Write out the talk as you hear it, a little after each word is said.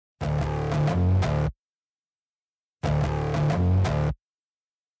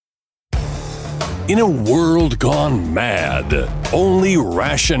In a world gone mad, only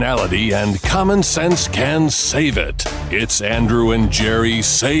rationality and common sense can save it. It's Andrew and Jerry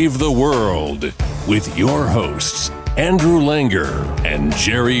Save the World with your hosts, Andrew Langer and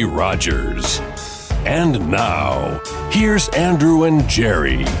Jerry Rogers. And now, here's Andrew and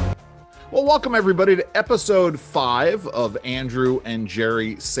Jerry. Well, welcome everybody to episode 5 of Andrew and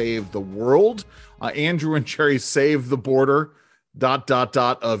Jerry Save the World. Andrew and Jerry Save the Border...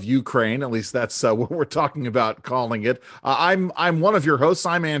 of Ukraine. At least that's what we're talking about calling it. I'm one of your hosts.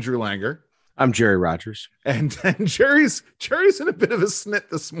 I'm Andrew Langer. I'm Jerry Rogers. And Jerry's in a bit of a snit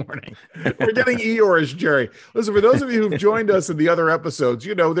this morning. We're getting Eeyore-ish Jerry. Listen, for those of you who've joined us in the other episodes,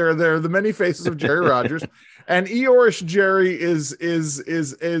 you know they're the many faces of Jerry Rogers, and Eeyore-ish Jerry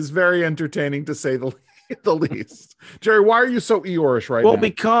is very entertaining to say the least. Jerry, why are you so Eeyore-ish right now? Well,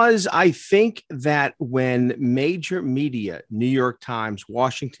 because I think that when major media, New York Times,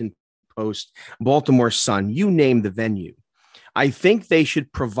 Washington Post, Baltimore Sun, you name the venue, I think they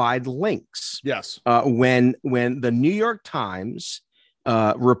should provide links. Yes. When the New York Times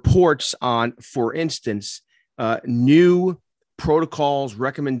reports on, for instance, new protocols,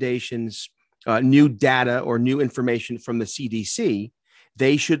 recommendations, new data or new information from the CDC,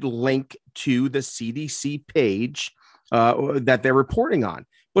 they should link to the CDC page that they're reporting on.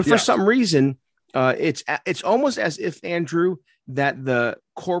 But for some reason, it's almost as if, Andrew, that the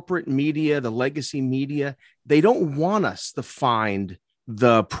corporate media, the legacy media, they don't want us to find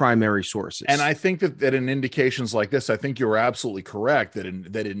the primary sources. And I think that in indications like this, I think you're absolutely correct that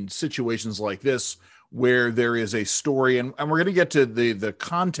in situations like this, where there is a story, and we're going to get to the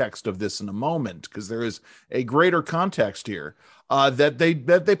context of this in a moment, because there is a greater context here that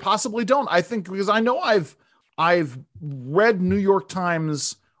they possibly don't. I think because I know I've read New York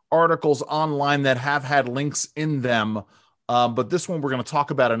Times articles online that have had links in them, but this one we're going to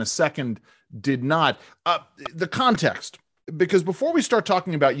talk about in a second did not. The context. Because before we start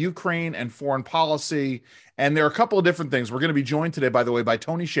talking about Ukraine and foreign policy, and there are a couple of different things, we're going to be joined today, by the way, by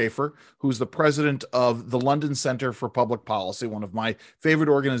Tony Shaffer, who's the president of the London Center for Public Policy, one of my favorite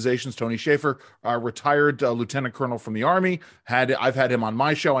organizations. Tony Shaffer, retired lieutenant colonel from the Army. I've had him on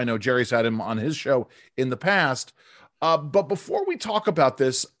my show. I know Jerry's had him on his show in the past. But before we talk about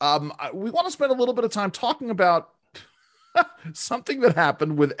this, we want to spend a little bit of time talking about something that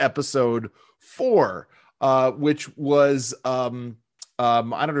happened with episode 4. Which was, I don't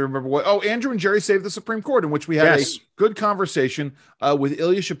remember what. Oh, Andrew and Jerry Save the Supreme Court, in which we had a good conversation with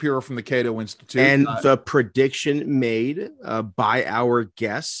Ilya Shapiro from the Cato Institute. And the prediction made by our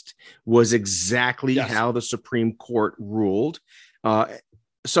guest was exactly how the Supreme Court ruled.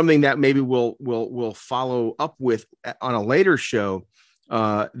 Something that maybe we'll follow up with on a later show.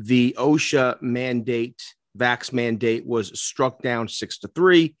 The OSHA mandate, vax mandate, was struck down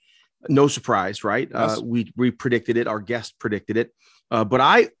 6-3. No surprise, right? Yes. We predicted it. Our guest predicted it. But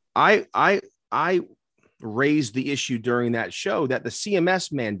I raised the issue during that show that the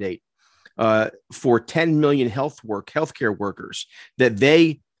CMS mandate for 10 million healthcare workers,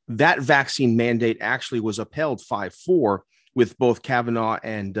 that vaccine mandate actually was upheld 5-4 with both Kavanaugh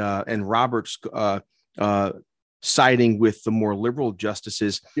and Roberts siding with the more liberal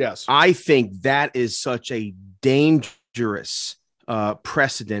justices. Yes, I think that is such a dangerous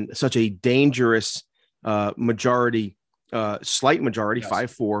precedent, such a dangerous slight majority,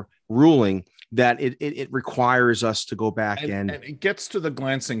 5-4 ruling, that it requires us to go back and it gets to the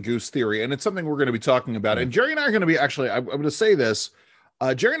glancing goose theory, and it's something we're going to be talking about. And Jerry and I are going to be I'm going to say this.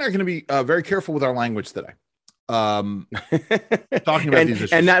 Jerry and I are going to be very careful with our language today. Talking about these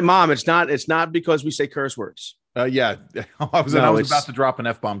issues. And that, Mom, it's not because we say curse words. Yeah, I was about to drop an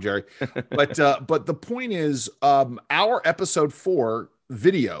F-bomb, Jerry. But the point is, our episode 4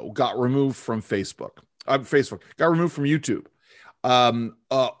 video got removed from Facebook. Got removed from YouTube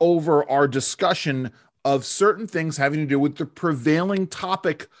over our discussion of certain things having to do with the prevailing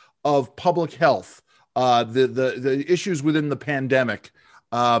topic of public health, the issues within the pandemic.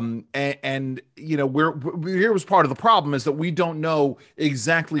 And you know, here was part of the problem, is that we don't know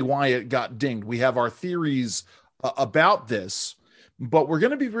exactly why it got dinged. We have our theories about this, but we're going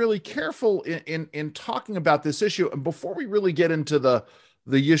to be really careful in talking about this issue. And before we really get into the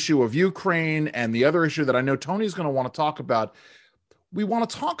issue of Ukraine and the other issue that I know Tony's going to want to talk about, we want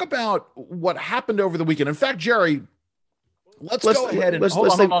to talk about what happened over the weekend. In fact, Jerry, let's go ahead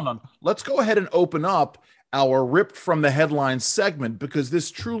and open up our Ripped from the Headlines segment, because this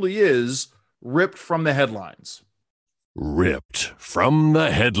truly is Ripped from the Headlines. Ripped from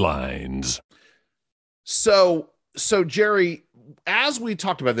the Headlines. So Jerry, as we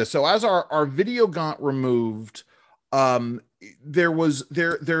talked about this, so as our video got removed, There's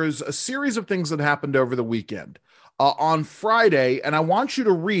a series of things that happened over the weekend. On Friday, and I want you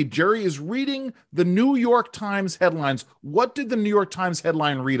to read. Jerry is reading the New York Times headlines. What did the New York Times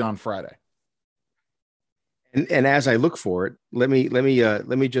headline read on Friday? And as I look for it, let me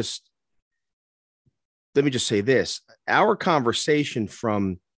just say this: our conversation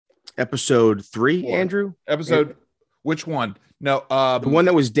from episode 3, Andrew. Which one? No, the one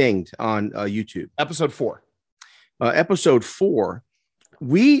that was dinged on YouTube. Episode 4. Episode 4.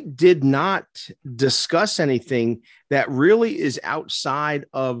 We did not discuss anything that really is outside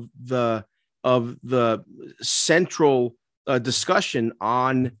of the central discussion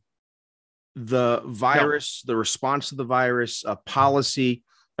on the virus, the response to the virus, policy.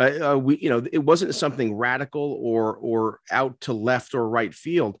 It wasn't something radical or out to left or right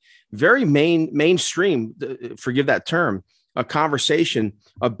field. Very mainstream. Forgive that term. A conversation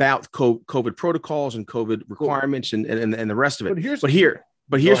about COVID protocols and COVID requirements and the rest of it.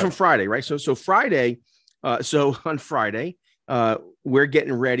 But here's from Friday, right? So Friday, on Friday, we're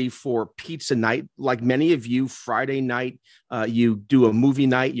getting ready for pizza night. Like many of you, Friday night, you do a movie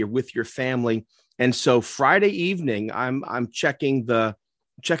night. You're with your family, and so Friday evening, I'm checking the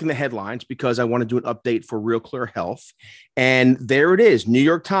headlines because I want to do an update for Real Clear Health, and there it is, New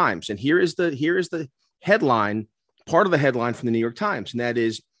York Times, and here is the headline, part of the headline from the New York Times, and that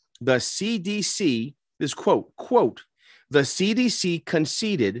is the CDC. This quote. The CDC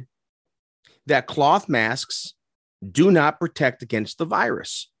conceded that cloth masks do not protect against the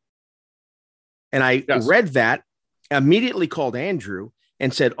virus. And I read that, immediately called Andrew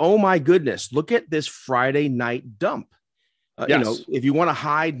and said, oh my goodness, look at this Friday night dump. If you want to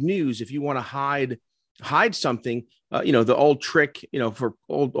hide news, if you want to hide something, the old trick, for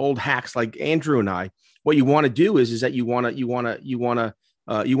old hacks like Andrew and I, what you want to do is that you want to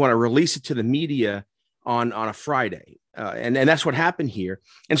release it to the media on a Friday. And that's what happened here.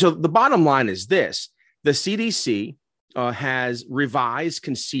 And so the bottom line is this: the CDC has revised,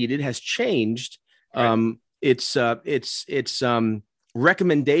 conceded, has changed its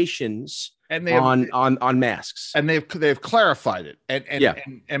recommendations on masks, and they've clarified it,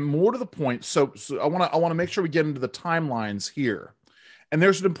 and more to the point. So I want to make sure we get into the timelines here. And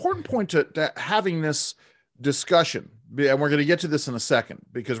there's an important point to having this discussion, and we're going to get to this in a second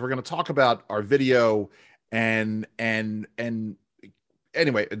because we're going to talk about our video and anyway,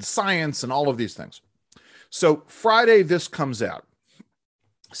 and science and all of these things. So Friday, this comes out.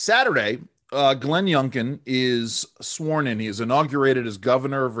 Saturday, Glenn Youngkin is sworn in. He is inaugurated as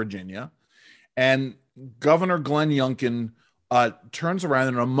governor of Virginia, and Governor Glenn Youngkin turns around,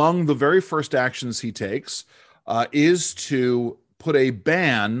 and among the very first actions he takes is to put a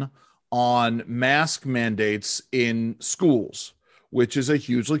ban on mask mandates in schools, which is a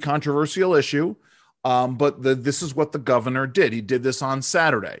hugely controversial issue. But this is what the governor did. He did this on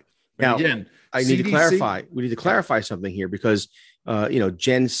Saturday. Now, again, I need to clarify. We need to clarify something here because,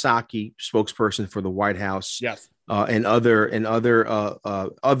 Jen Psaki, spokesperson for the White House, yes, and other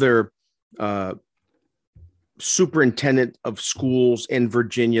superintendent of schools in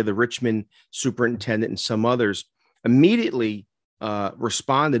Virginia, the Richmond superintendent, and some others immediately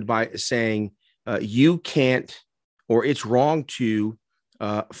responded by saying, "You can't, or it's wrong to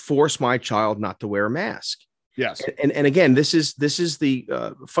force my child not to wear a mask." Yes. And again, this is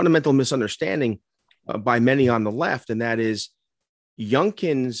the fundamental misunderstanding by many on the left. And that is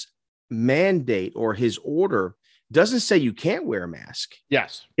Youngkin's mandate or his order doesn't say you can't wear a mask.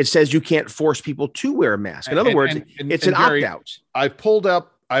 Yes. It says you can't force people to wear a mask. In other words, it's an opt-out. I've pulled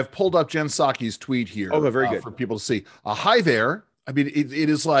up Jen Psaki's tweet here. Oh, very good. For people to see. Hi there. I mean, it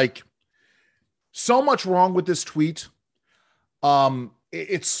is like so much wrong with this tweet.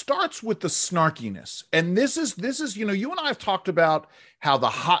 It starts with the snarkiness. And this is, you and I have talked about how the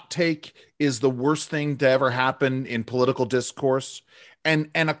hot take is the worst thing to ever happen in political discourse. And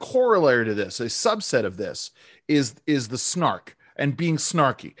a corollary to this, a subset of this is the snark and being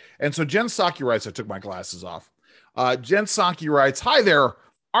snarky. And so Jen Psaki writes, I took my glasses off. Jen Psaki writes, hi there,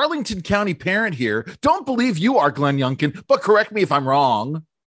 Arlington County parent here. Don't believe you are Glenn Youngkin, but correct me if I'm wrong.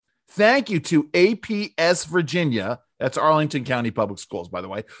 Thank you to APS Virginia, that's Arlington County Public Schools, by the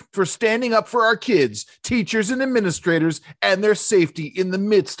way, for standing up for our kids, teachers, and administrators and their safety in the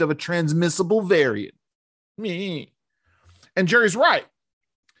midst of a transmissible variant. Me. And Jerry's right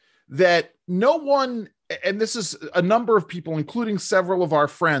that no one, and this is a number of people, including several of our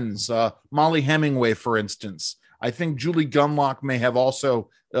friends, Molly Hemingway, for instance. I think Julie Gunlock may have also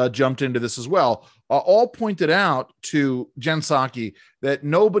jumped into this as well. All pointed out to Jen Psaki that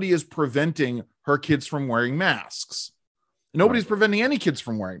nobody is preventing her kids from wearing masks. Nobody's preventing any kids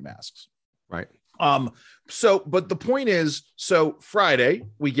from wearing masks. Right. But the point is, so Friday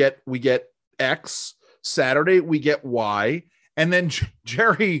we get X, Saturday we get Y, and then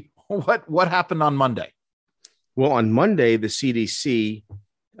Jerry, what happened on Monday? Well, on Monday, the CDC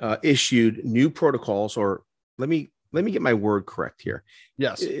issued new protocols, or let me get my word correct here.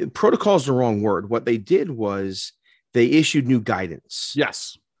 Yes. Protocol is the wrong word. What they did was they issued new guidance.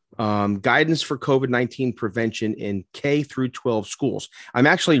 Yes. Guidance for COVID-19 prevention in K through 12 schools. I'm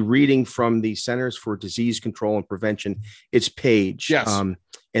actually reading from the Centers for Disease Control and Prevention, its page. Yes.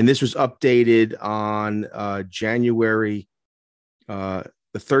 And this was updated on January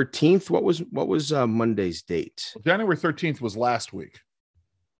the 13th. What was Monday's date? January 13th was last week.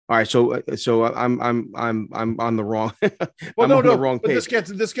 All right, so I'm on the wrong. Well, I'm on the wrong but page.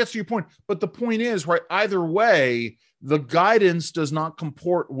 this gets to your point. But the point is, right? Either way, the guidance does not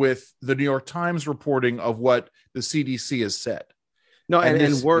comport with the New York Times reporting of what the CDC has said. No,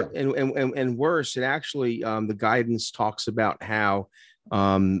 and worse, it actually the guidance talks about how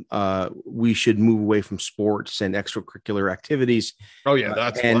we should move away from sports and extracurricular activities. Oh yeah,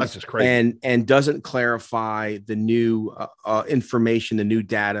 that's just crazy. And doesn't clarify the new information, the new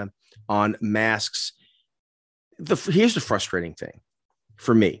data on masks. Here's the frustrating thing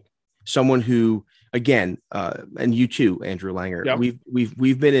for me, someone who, again, and you too, Andrew Langer, yep.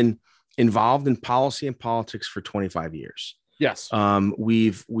 we've been involved in policy and politics for 25 years. Yes.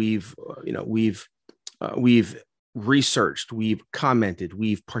 We've researched, we've commented,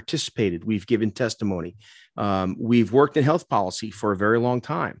 we've participated, we've given testimony. We've worked in health policy for a very long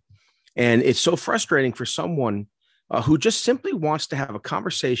time. And it's so frustrating for someone who just simply wants to have a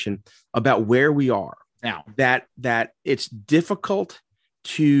conversation about where we are now, that it's difficult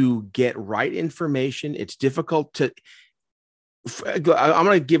to get right information. It's difficult to, I'm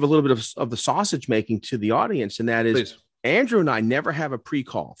going to give a little bit of the sausage making to the audience. And that is, please. Andrew and I never have a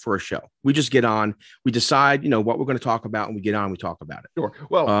pre-call for a show. We just get on, we decide, what we're going to talk about, and we get on, we talk about it. Sure.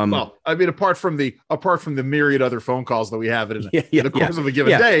 Well, I mean, apart from the myriad other phone calls that we have in the course of a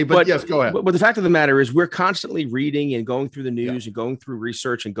given day, but yes, go ahead. But the fact of the matter is we're constantly reading and going through the news and going through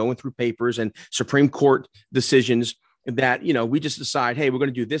research and going through papers and Supreme Court decisions that, we just decide, hey, we're going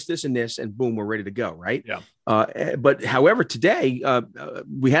to do this, this, and this, and boom, we're ready to go. Right. Yeah. But however, today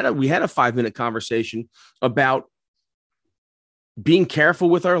we had a 5-minute conversation about being careful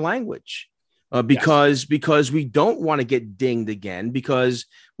with our language because we don't want to get dinged again, because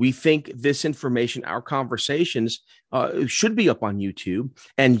we think this information, our conversations should be up on YouTube,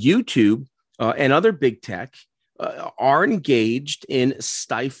 and YouTube and other big tech are engaged in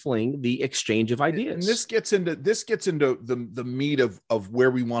stifling the exchange of ideas. And this gets into the meat of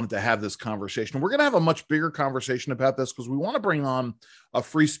where we wanted to have this conversation. We're going to have a much bigger conversation about this because we want to bring on a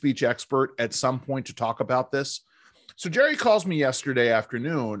free speech expert at some point to talk about this. So Jerry calls me yesterday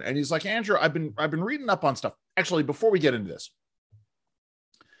afternoon and he's like, Andrew, I've been reading up on stuff. Actually, before we get into this,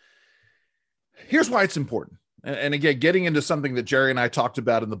 here's why it's important. And again, getting into something that Jerry and I talked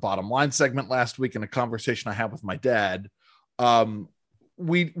about in the Bottom Line segment last week in a conversation I had with my dad.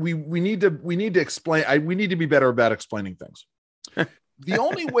 We need to explain. We need to be better about explaining things. The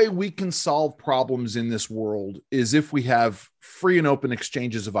only way we can solve problems in this world is if we have free and open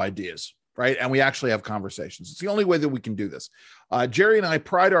exchanges of ideas. Right. And we actually have conversations. It's the only way that we can do this. Jerry and I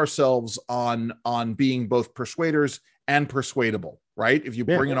pride ourselves on being both persuaders and persuadable. Right. If you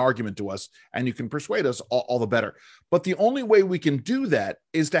bring an argument to us and you can persuade us, all the better. But the only way we can do that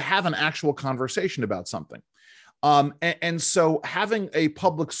is to have an actual conversation about something. And so having a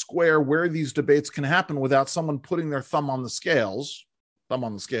public square where these debates can happen without someone putting their thumb on the scales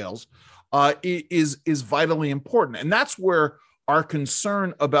is vitally important. And that's where our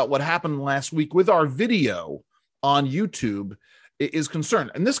concern about what happened last week with our video on YouTube is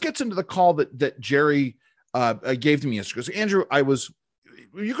concerned. And this gets into the call that Jerry gave to me yesterday. So Andrew,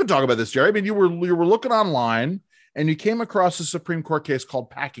 you can talk about this, Jerry. I mean, you were looking online and you came across a Supreme Court case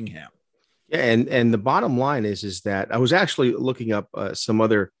called Packingham. Yeah, and the bottom line is that I was actually looking up doing some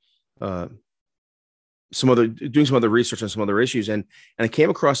other research on some other issues, and I came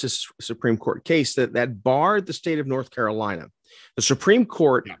across this Supreme Court case that barred the state of North Carolina. The Supreme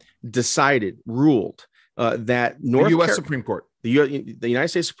Court ruled that the United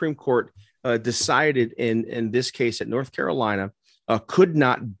States Supreme Court decided in this case that North Carolina could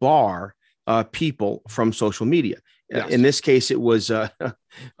not bar people from social media. Yes. In this case, it was,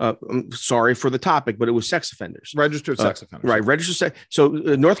 I'm sorry for the topic, but it was sex offenders. Registered sex offenders. Right. Registered sex. So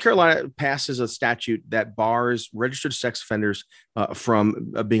North Carolina passes a statute that bars registered sex offenders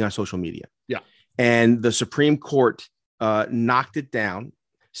from being on social media. Yeah. And the Supreme Court knocked it down,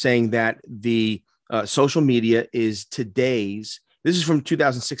 saying that the social media is today's This is from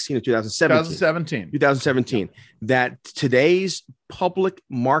 2016 to 2017. 2017. That today's public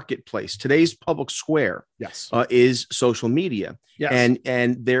marketplace, today's public square, is social media. Yes.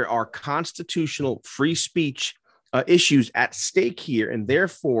 And there are constitutional free speech issues at stake here, and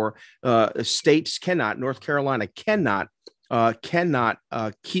therefore states cannot, North Carolina cannot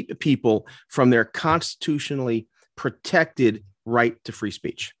keep people from their constitutionally protected right to free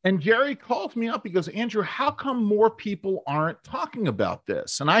speech. And Jerry calls me up. He goes, Andrew, how come more people aren't talking about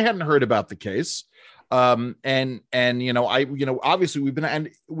this? And I hadn't heard about the case. And obviously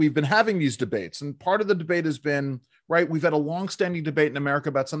we've been having these debates, and part of the debate has been, right, we've had a longstanding debate in America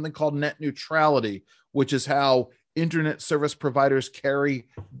about something called net neutrality, which is how internet service providers carry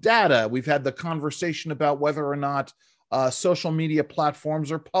data. We've had the conversation about whether or not social media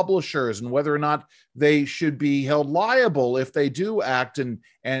platforms are publishers, and whether or not they should be held liable if they do act and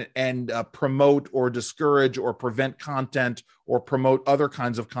promote or discourage or prevent content or promote other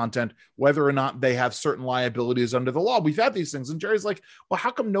kinds of content, whether or not they have certain liabilities under the law. We've had these things. And Jerry's like, well,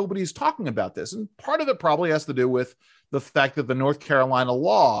 how come nobody's talking about this? And part of it probably has to do with the fact that the North Carolina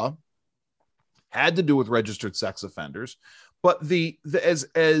law had to do with registered sex offenders. But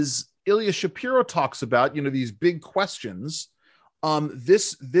as Ilya Shapiro talks about, these big questions,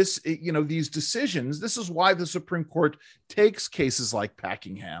 these decisions, this is why the Supreme Court takes cases like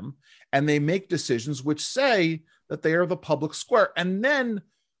Packingham, and they make decisions which say that they are the public square. And then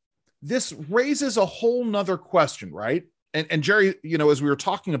this raises a whole nother question, right? And Jerry, as we were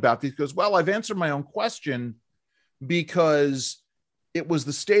talking about these, goes, well, I've answered my own question because it was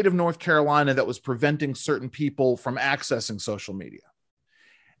the state of North Carolina that was preventing certain people from accessing social media.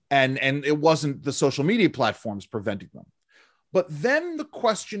 And it wasn't the social media platforms preventing them. But then the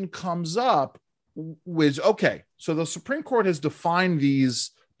question comes up with, okay, so the Supreme Court has defined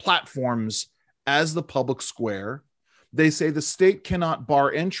these platforms as the public square. They say the state cannot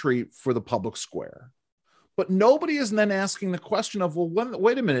bar entry for the public square. But nobody is then asking the question of, well,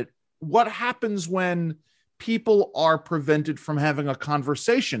 wait a minute, what happens when people are prevented from having a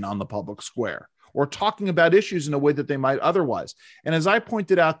conversation on the public square or talking about issues in a way that they might otherwise? And as I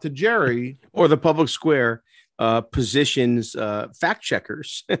pointed out to Jerry, or the public square positions fact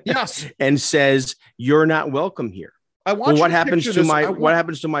checkers, yes, and says you're not welcome here. What happens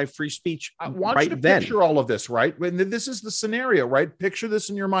to my free speech? I want you to picture all of this, right? This is the scenario, right? Picture this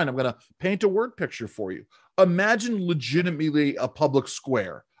in your mind. I'm going to paint a word picture for you. Imagine legitimately a public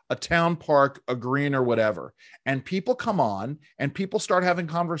square, a town park, a green, or whatever, and people come on and people start having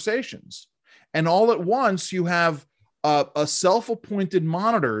conversations. And all at once, you have a self-appointed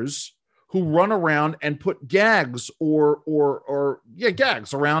monitors who run around and put gags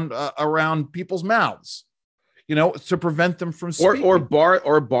gags around people's mouths, to prevent them from speaking.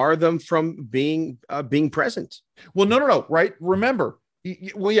 or bar them from being present. Well, no, right? Remember,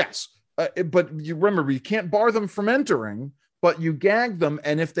 yes, but you remember, you can't bar them from entering, but you gag them,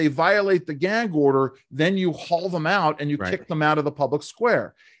 and if they violate the gag order, then you haul them out and you kick them out of the public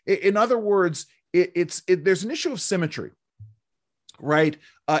square. In other words, there's an issue of symmetry, right?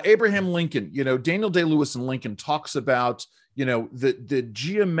 Abraham Lincoln, Daniel Day-Lewis and Lincoln talks about, the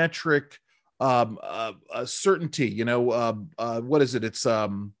geometric certainty. What is it? It's I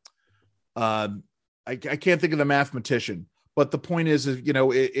can't think of the mathematician, but the point is,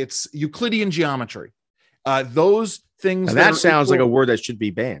 it's Euclidean geometry. Those things that sounds like a word that should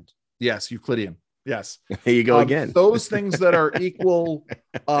be banned. Yes, Euclidean. Yes. There you go again. Those things that are equal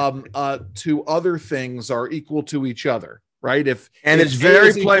to other things are equal to each other, right? It's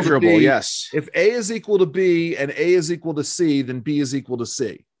very pleasurable. Yes. If A is equal to B and A is equal to C, then B is equal to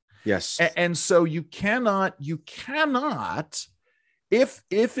C. Yes. And so you cannot, if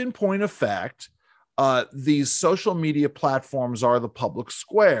in point of fact, these social media platforms are the public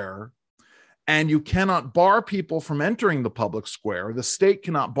square, and you cannot bar people from entering the public square, the state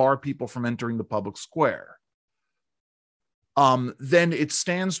cannot bar people from entering the public square, then it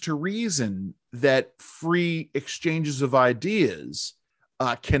stands to reason that free exchanges of ideas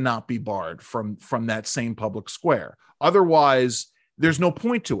cannot be barred from that same public square. Otherwise, there's no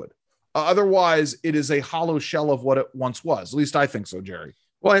point to it. Otherwise, it is a hollow shell of what it once was. At least I think so, Jerry.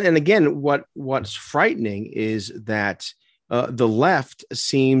 Well, and again, what's frightening is that the left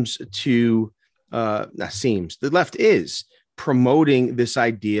the left is promoting this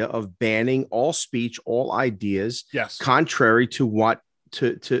idea of banning all speech, all ideas, yes, contrary to what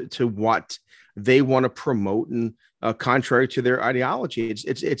what they want to promote, and contrary to their ideology.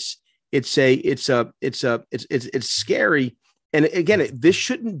 It's scary. And again, this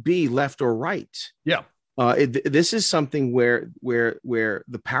shouldn't be left or right. Yeah. This is something where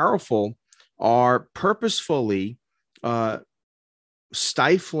the powerful are purposefully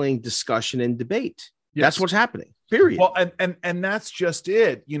stifling discussion and debate. Yes. That's what's happening. Period. Well, and that's just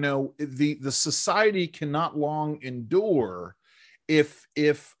it. You know, the society cannot long endure if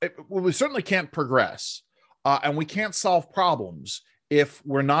well, we certainly can't progress, and we can't solve problems if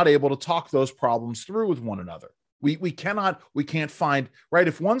we're not able to talk those problems through with one another. We can't find, right.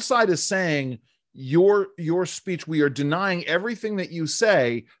 If one side is saying your speech, we are denying everything that you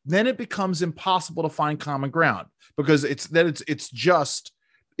say, then it becomes impossible to find common ground, because it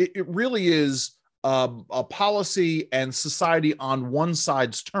really is a policy and society on one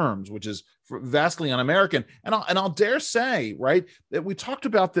side's terms, which is vastly un-American. And I'll dare say, right, that we talked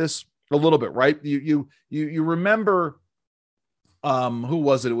about this a little bit, right? You remember, who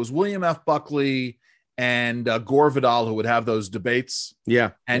was it? It was William F. Buckley and Gore Vidal who would have those debates.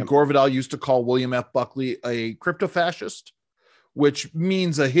 Yeah. And Gore Vidal used to call William F. Buckley a crypto-fascist, which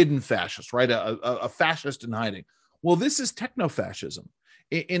means a hidden fascist, right? A fascist in hiding. Well, this is techno-fascism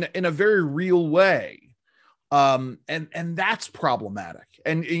in a very real way. And that's problematic.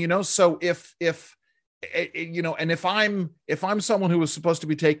 And, you know, so if I'm someone who was supposed to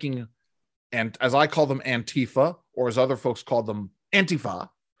be taking, and as I call them, Antifa, or as other folks call them, Antifa,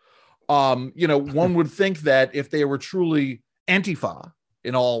 you know, one would think that if they were truly Antifa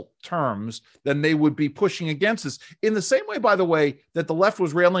in all terms, then they would be pushing against this in the same way, by the way, that the left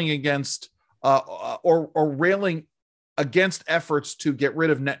was railing against or railing against efforts to get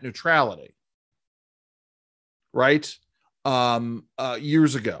rid of net neutrality, right?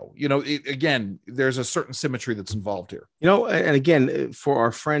 Years ago. You know, again, there's a certain symmetry that's involved here. You know, and again, for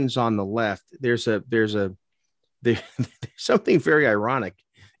our friends on the left, there's something very ironic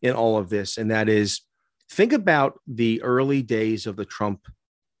in all of this, and that is, think about the early days of the Trump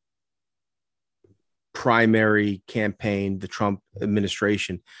primary campaign, the Trump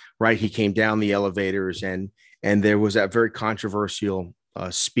administration, right? He came down the elevators, and there was that very controversial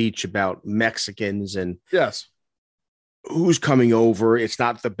speech about Mexicans and yes, who's coming over. It's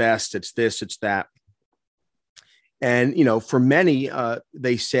not the best. It's this, it's that. And, you know, for many,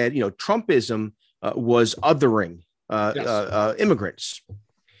 they said, you know, Trumpism was othering immigrants.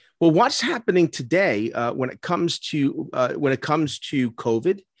 Well, what's happening today when it comes to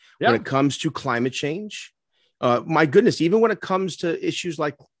COVID, when it comes to climate change, my goodness, even when it comes to issues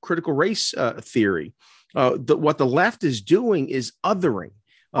like critical race theory, what the left is doing is othering.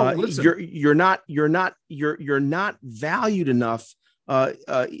 You're not valued enough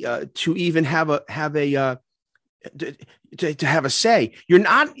to even have a say. You're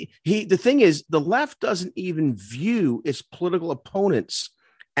not. The thing is, the left doesn't even view its political opponents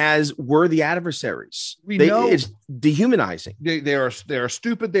as worthy adversaries. It's dehumanizing. They are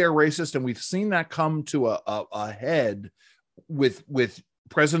stupid. They are racist, and we've seen that come to a head with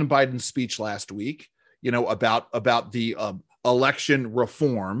President Biden's speech last week. You know, about the election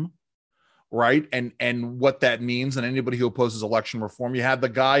reform, right? And what that means, and anybody who opposes election reform. You had the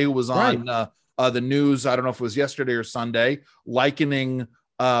guy who was on the news, I don't know if it was yesterday or Sunday, likening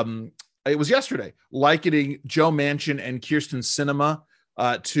Joe Manchin and Kyrsten Sinema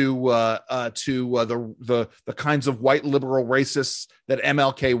to the kinds of white liberal racists that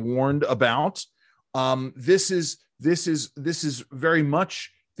MLK warned about. This is very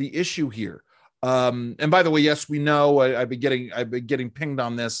much the issue here. And by the way, yes, we know, I've been getting pinged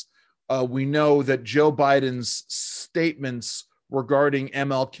on this. We know that Joe Biden's statements regarding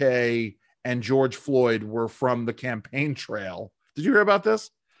MLK and George Floyd were from the campaign trail. Did you hear about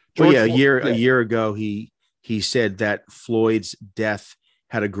this? A year ago, he said that Floyd's death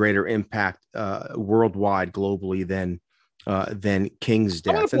had a greater impact worldwide, globally, than King's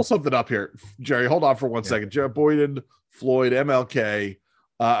death. I'm going to pull something up here, Jerry. Hold on for one second. Joe Biden, Floyd, MLK.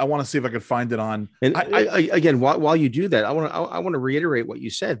 I want to see if I could find it on. And again, while you do that, I want to reiterate what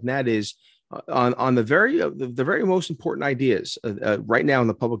you said, and that is on the very most important ideas right now in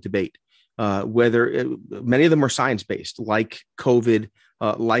the public debate. Whether many of them are science-based, like COVID,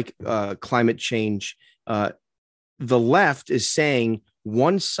 like climate change, the left is saying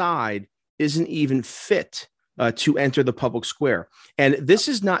one side isn't even fit to enter the public square. And this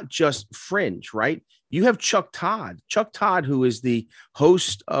is not just fringe, right? You have Chuck Todd, who is the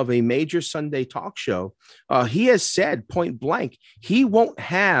host of a major Sunday talk show. He has said point blank, he won't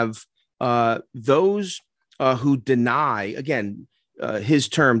have those who deny, again, his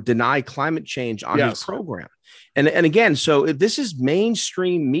term, deny climate change on his program. And again, so this is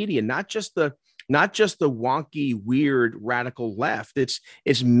mainstream media, not just the wonky, weird, radical left.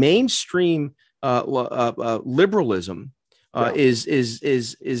 It's mainstream liberalism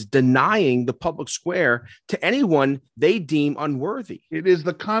is denying the public square to anyone they deem unworthy. It is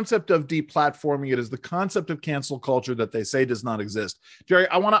the concept of deplatforming. It is the concept of cancel culture that they say does not exist. Jerry,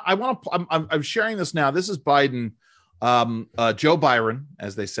 I'm sharing this now. This is Biden, Joe Byron,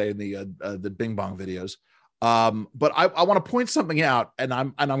 as they say in the Bing Bong videos. But I want to point something out, and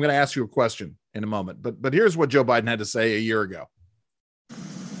I'm going to ask you a question in a moment. But here's what Joe Biden had to say a year ago.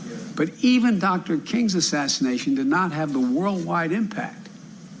 But even Dr. King's assassination did not have the worldwide impact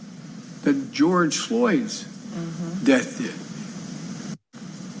that George Floyd's death did.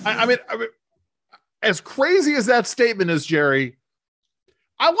 I mean, as crazy as that statement is, Jerry,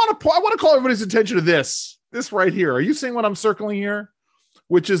 I want to call everybody's attention to this right here. Are you seeing what I'm circling here?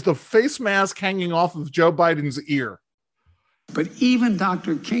 Which is the face mask hanging off of Joe Biden's ear. But even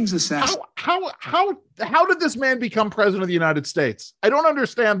Dr. King's assassination. How did this man become president of the United States? I don't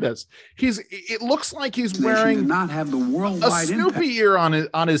understand this. It looks like he's wearing did not have the worldwide a Snoopy ear on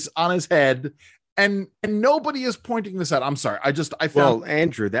his head, and nobody is pointing this out. I'm sorry. I found. Well,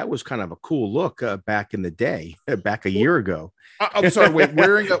 Andrew, that was kind of a cool look back in the day, back a year ago. I'm sorry. Wait,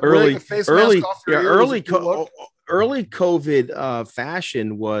 wearing a face mask off your ear early COVID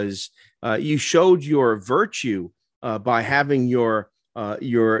fashion was you showed your virtue by having your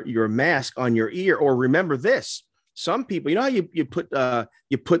mask on your ear. Or remember this: some people, you know how you put the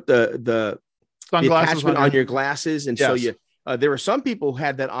attachment on your glasses, and so there were some people who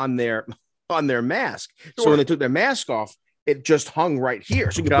had that on their mask. Sure. So when they took their mask off, it just hung right here,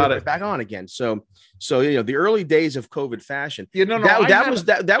 so you can put it back on again. So the early days of COVID fashion. That was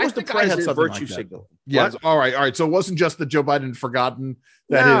the president's virtue signal. Yes. All right. So it wasn't just that Joe Biden had forgotten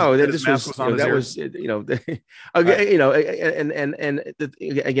that his mask was on his ear.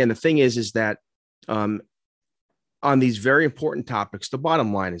 Again, the thing is that on these very important topics, the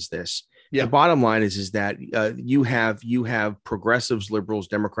bottom line is this. Yeah. The bottom line is that you have progressives, liberals,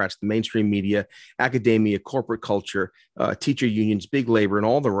 Democrats, the mainstream media, academia, corporate culture, teacher unions, big labor, and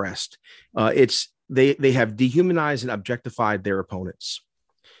all the rest. They have dehumanized and objectified their opponents,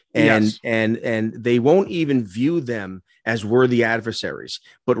 and they won't even view them as worthy adversaries,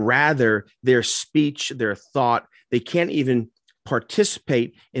 but rather their speech, their thought. They can't even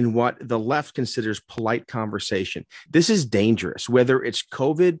participate in what the left considers polite conversation. This is dangerous, whether it's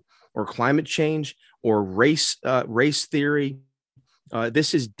COVID or climate change or race theory.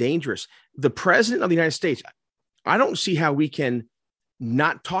 This is dangerous. The president of the United States, I don't see how we can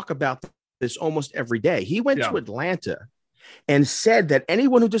not talk about this almost every day. He went to Atlanta and said that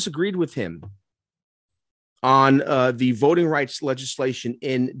anyone who disagreed with him on the voting rights legislation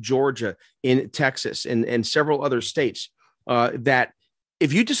in Georgia, in Texas, and several other states, that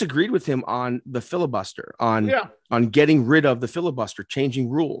if you disagreed with him on the filibuster, on getting rid of the filibuster, changing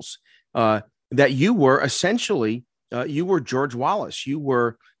rules, that you were essentially you were George Wallace, you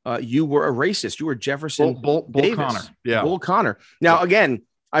were a racist, you were Jefferson Bull Connor, Bull Connor. Now, again,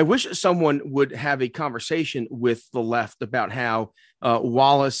 I wish someone would have a conversation with the left about how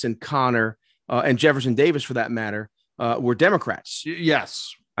Wallace and Connor and Jefferson Davis, for that matter, were Democrats.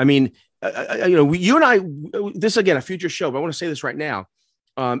 Yes, I mean, you and I. This again, a future show, but I want to say this right now.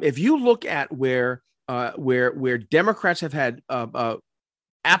 If you look at where Democrats have had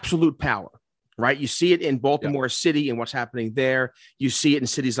absolute power, right? You see it in Baltimore City and what's happening there. You see it in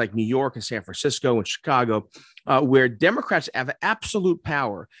cities like New York and San Francisco and Chicago, where Democrats have absolute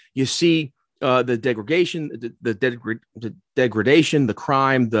power. You see the degradation, the degradation, the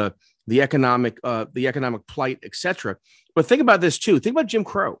crime, the economic plight, etc. But think about this too. Think about Jim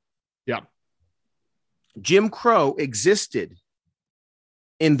Crow. Yeah, Jim Crow existed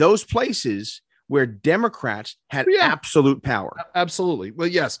in those places where Democrats had absolute power. Absolutely. Well,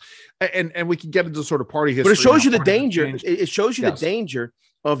 yes. And we can get into sort of party history. But it shows you the danger. It shows you the danger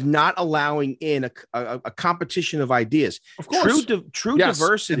of not allowing in a competition of ideas. Of course. True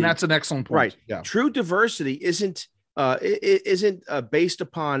diversity. And that's an excellent point. Right. Yeah. True diversity isn't based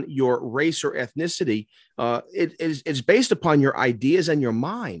upon your race or ethnicity. It's based upon your ideas and your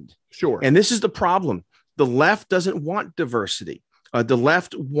mind. Sure. And this is the problem. The left doesn't want diversity. The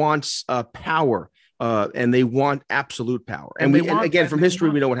left wants power, and they want absolute power. And from history,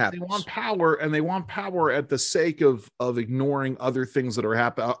 we know what happens. They want power, and they want power at the sake of ignoring other things that are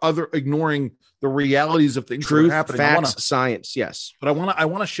happening, ignoring the realities of things. Truth, that are happening. Facts, science. Yes, but I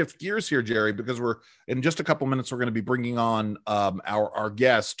want to shift gears here, Jerry, because we're in just a couple minutes. We're going to be bringing on our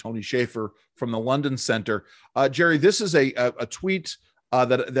guest, Tony Shaffer from the London Center. Jerry, this is a tweet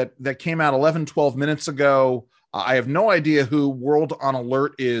that came out 12 minutes ago. I have no idea who World on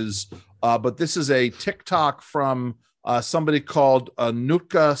Alert is, but this is a TikTok from somebody called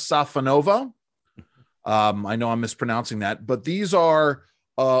Nutka Safanova. I know I'm mispronouncing that, but these are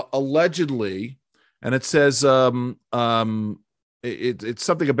allegedly, and it says it's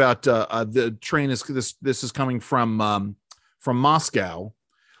something about the train is this is coming from Moscow,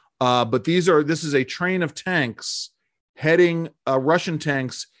 but this is a train of tanks heading Russian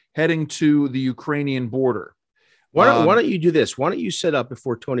tanks heading to the Ukrainian border. Why don't you do this? Why don't you set up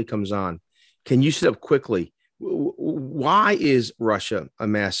before Tony comes on? Can you set up quickly? Why is Russia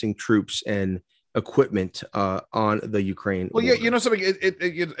amassing troops and equipment on the Ukraine border? Well, yeah, something.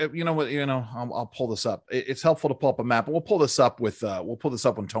 I'll pull this up. It's helpful to pull up a map. We'll pull this up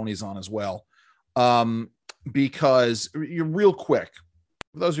when Tony's on as well, because you're real quick.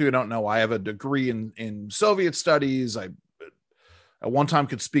 For those of you who don't know, I have a degree in Soviet studies. I at one time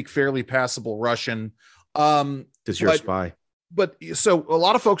could speak fairly passable Russian. Because you're a spy. But so a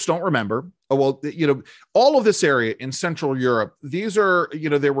lot of folks don't remember. All of this area in Central Europe, these are,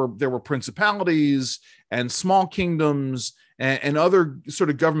 there were principalities and small kingdoms and other sort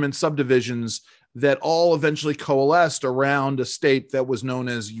of government subdivisions that all eventually coalesced around a state that was known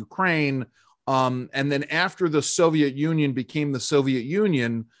as Ukraine. And then after the Soviet Union became the Soviet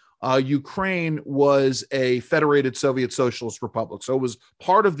Union, Ukraine was a federated Soviet Socialist Republic. So it was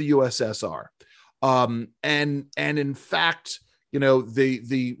part of the USSR. And in fact,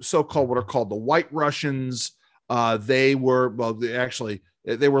 the so-called what are called the White Russians, they were largely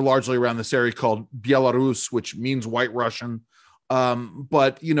around this area called Belarus, which means White Russian.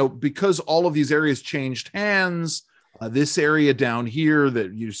 But because all of these areas changed hands, this area down here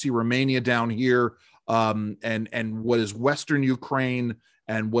that you see Romania down here, and what is Western Ukraine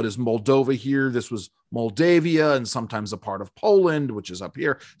and what is Moldova here, this was Moldavia and sometimes a part of Poland, which is up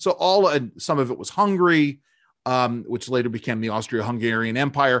here. So some of it was Hungary, which later became the Austro-Hungarian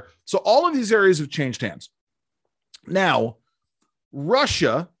Empire. So all of these areas have changed hands. Now,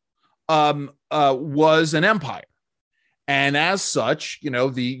 Russia was an empire. And as such,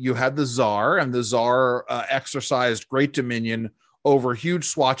 you had the Tsar, and the Tsar exercised great dominion over huge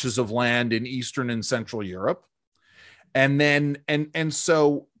swatches of land in Eastern and Central Europe. And then, and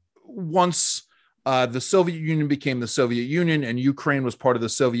so once the Soviet Union became the Soviet Union and Ukraine was part of the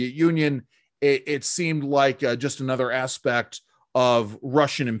Soviet Union, it seemed like just another aspect of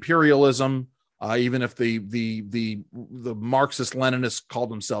Russian imperialism, even if the Marxist-Leninists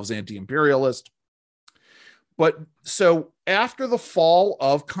called themselves anti-imperialist. But so after the fall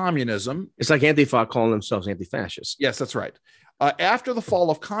of communism... It's like Antifa calling themselves anti-fascist. Yes, that's right. After the fall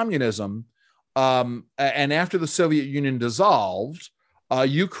of communism, and after the Soviet Union dissolved,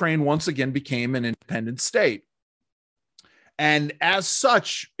 Ukraine once again became an independent state. And as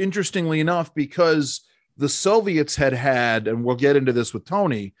such, interestingly enough, because the Soviets had, and we'll get into this with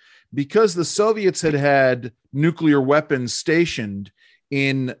Tony, because the Soviets had nuclear weapons stationed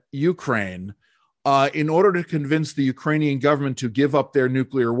in Ukraine, in order to convince the Ukrainian government to give up their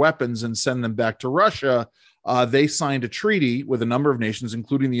nuclear weapons and send them back to Russia, they signed a treaty with a number of nations,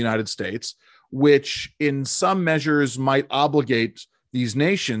 including the United States, which in some measures might obligate these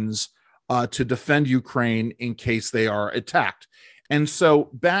nations to defend Ukraine in case they are attacked. And so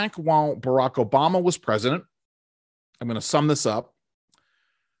back while Barack Obama was president, I'm going to sum this up.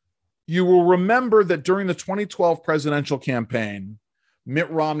 You will remember that during the 2012 presidential campaign, Mitt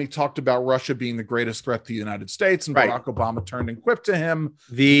Romney talked about Russia being the greatest threat to the United States, and Barack Obama turned and quipped to him.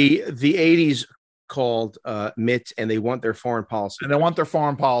 The 80s called Mitt, and they want their foreign policy. And they want their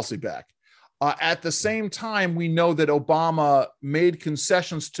foreign policy back. At the same time, we know that Obama made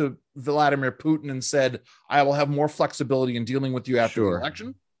concessions to Vladimir Putin and said, I will have more flexibility in dealing with you after the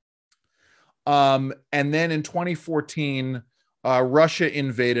election. And then in 2014, Russia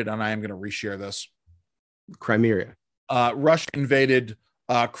invaded, and I am going to reshare this. Crimea. Russia invaded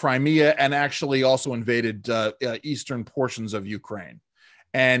Crimea and actually also invaded eastern portions of Ukraine,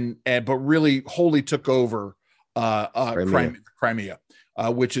 but really wholly took over Crimea.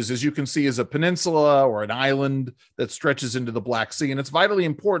 Which is, as you can see, is a peninsula or an island that stretches into the Black Sea. And it's vitally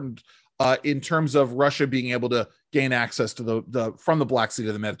important in terms of Russia being able to gain access to from the Black Sea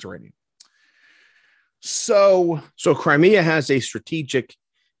to the Mediterranean. So Crimea has a strategic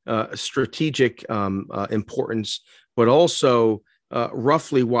importance, but also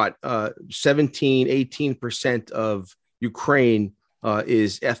roughly 17-18% of Ukraine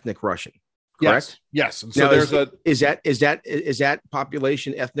is ethnic Russian. Correct? Yes. And so now, is that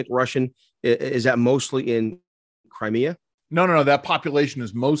population ethnic Russian? Is that mostly in Crimea? No. That population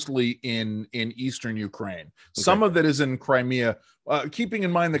is mostly in eastern Ukraine. Okay. Some of it is in Crimea. Keeping in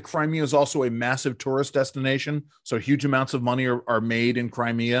mind that Crimea is also a massive tourist destination, so huge amounts of money are made in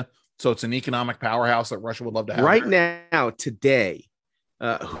Crimea. So it's an economic powerhouse that Russia would love to have. Right now, today,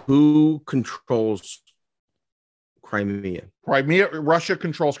 who controls Crimea. Russia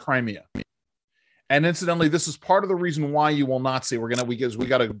controls Crimea. And incidentally, this is part of the reason why you will not see. We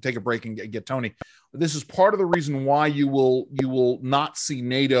got to take a break and get Tony. This is part of the reason why you will not see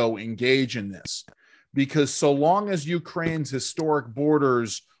NATO engage in this, because so long as Ukraine's historic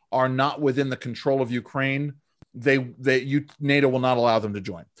borders are not within the control of Ukraine, NATO will not allow them to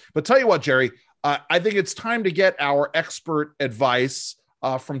join. But tell you what, Jerry, I think it's time to get our expert advice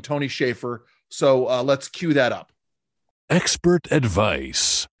from Tony Shaffer. So let's cue that up. Expert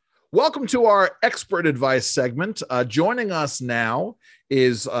advice. Welcome to our expert advice segment. Joining us now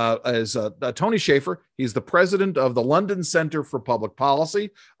is Tony Shaffer. He's the president of the London Center for Public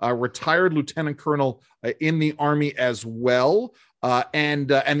Policy, retired lieutenant colonel in the Army as well, and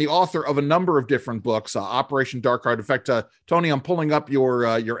the author of a number of different books, Operation Dark Heart. In fact, Tony, I'm pulling up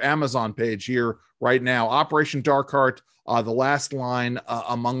your Amazon page here right now. Operation Dark Heart, The Last Line,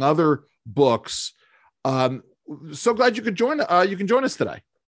 among other books. So glad you could join us today.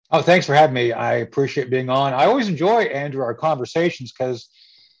 Oh, thanks for having me. I appreciate being on. I always enjoy, Andrew, our conversations because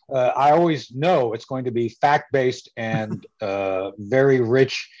I always know it's going to be fact-based and very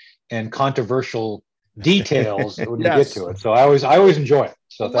rich and controversial details when you get to it. So I always enjoy it.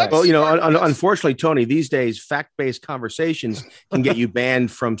 So thanks. Well, unfortunately, Tony, these days, fact-based conversations can get you banned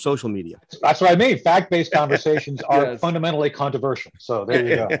from social media. That's what I mean. Fact-based conversations are fundamentally controversial. So there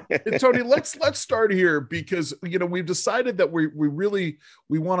you go. Tony, let's start here because we've decided that we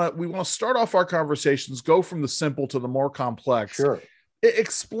want to start off our conversations, go from the simple to the more complex. Sure.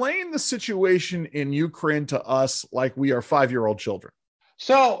 Explain the situation in Ukraine to us like we are 5-year-old children.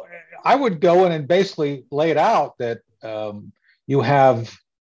 So I would go in and basically lay it out that you have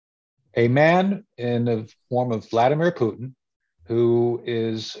a man in the form of Vladimir Putin, who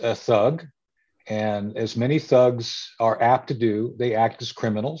is a thug, and as many thugs are apt to do, they act as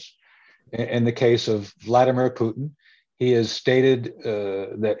criminals. In the case of Vladimir Putin, he has stated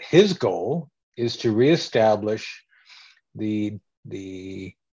that his goal is to reestablish the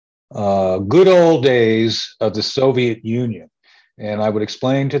good old days of the Soviet Union. And I would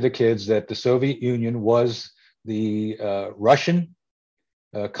explain to the kids that the Soviet Union was the Russian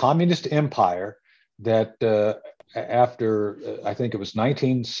communist empire that after I think it was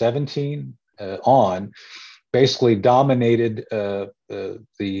 1917 on, basically dominated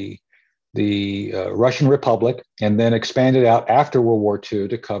the Russian Republic and then expanded out after World War II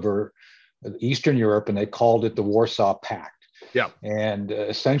to cover Eastern Europe, and they called it the Warsaw Pact. Yeah. And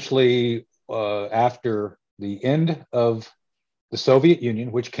essentially after the end of the Soviet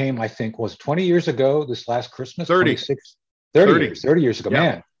Union, which came, I think, was 20 years ago, this last Christmas, 30 years ago, yeah.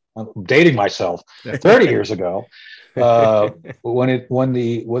 Man, I'm dating myself. 30 years ago, when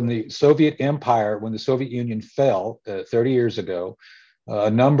the Soviet Empire, when the Soviet Union fell 30 years ago, a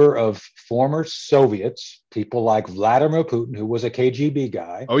number of former Soviets, people like Vladimir Putin, who was a KGB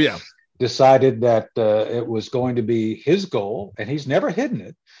guy, decided that it was going to be his goal, and he's never hidden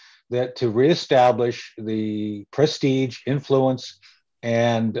it, that to reestablish the prestige, influence,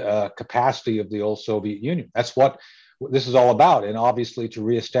 and capacity of the old Soviet Union. That's what this is all about. And obviously, to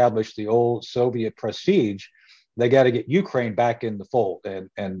reestablish the old Soviet prestige, they got to get Ukraine back in the fold.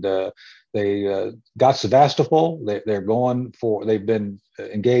 And they got Sevastopol. They've been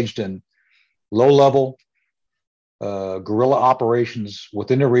engaged in low-level guerrilla operations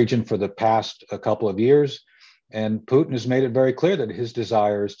within the region for the past couple of years. And Putin has made it very clear that his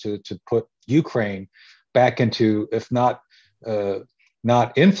desire is to put Ukraine back into, if not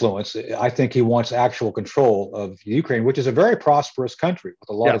influence, I think he wants actual control of Ukraine, which is a very prosperous country with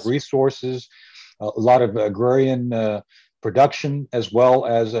a lot of resources, a lot of agrarian production, as well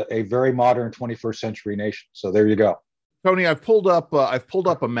as a very modern 21st century nation. So there you go. Tony, I've pulled up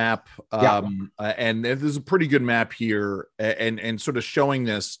a map, and there's a pretty good map here, and sort of showing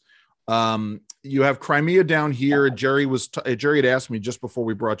this. You have Crimea down here. Jerry had asked me just before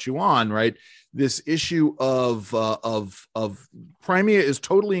we brought you on, right? This issue of Crimea is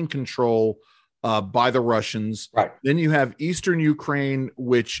totally in control by the Russians. Right. Then you have Eastern Ukraine,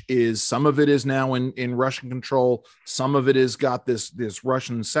 which is, some of it is now in Russian control. Some of it has got this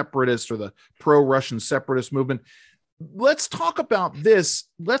Russian separatist or the pro-Russian separatist movement. Let's talk about this.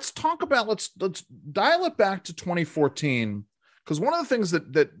 Let's dial it back to 2014. Because one of the things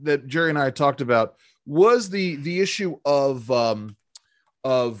that Jerry and I had talked about was the issue of what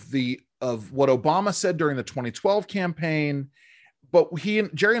Obama said during the 2012 campaign, but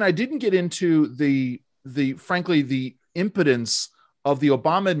Jerry and I didn't get into the frankly the impotence of the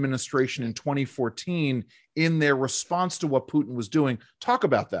Obama administration in 2014 in their response to what Putin was doing. Talk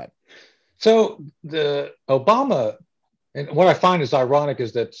about that. So the Obama And what I find is ironic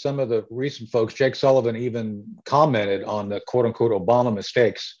is that some of the recent folks, Jake Sullivan even commented on the quote unquote Obama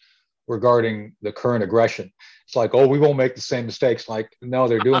mistakes regarding the current aggression. It's like, oh, we won't make the same mistakes. Like, no,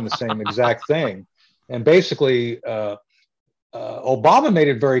 they're doing the same exact thing. And basically, Obama made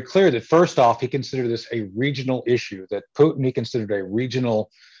it very clear that first off, he considered this a regional issue, that Putin he considered a regional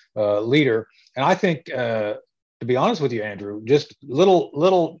leader. And I think, to be honest with you, Andrew, just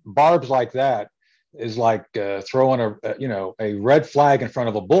little barbs like that is like throwing a red flag in front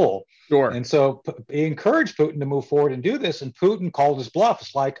of a bull. Sure. And so he encouraged Putin to move forward and do this. And Putin called his bluff.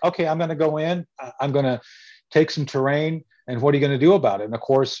 It's like, okay, I'm going to go in. I'm going to take some terrain. And what are you going to do about it? And of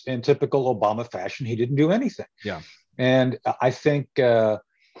course, in typical Obama fashion, he didn't do anything. Yeah. And I think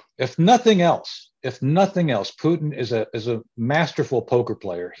if nothing else, Putin is a masterful poker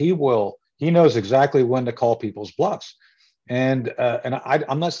player. He knows exactly when to call people's bluffs. And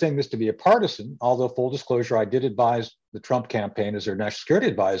I'm not saying this to be a partisan, although full disclosure, I did advise the Trump campaign as their national security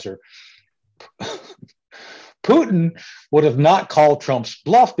advisor. Putin would have not called Trump's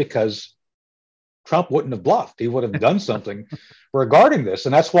bluff because Trump wouldn't have bluffed. He would have done something regarding this.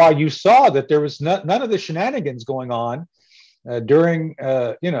 And that's why you saw that there was none of the shenanigans going on during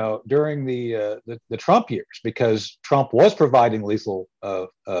the Trump years, because Trump was providing lethal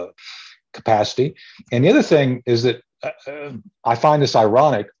capacity. And the other thing is that I find this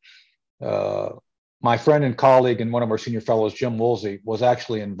ironic. My friend and colleague and one of our senior fellows, Jim Woolsey, was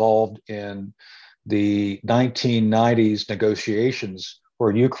actually involved in the 1990s negotiations where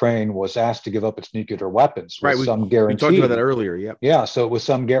Ukraine was asked to give up its nuclear weapons with some guarantee. We talked about that earlier. Yep. Yeah. So it was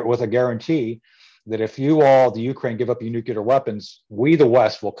with a guarantee that if the Ukraine, give up your nuclear weapons, we, the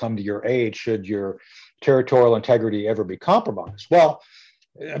West, will come to your aid should your territorial integrity ever be compromised. Well,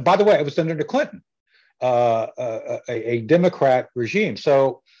 by the way, it was under Clinton. A Democrat regime.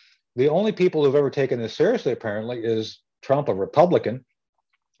 So the only people who've ever taken this seriously, apparently, is Trump, a Republican,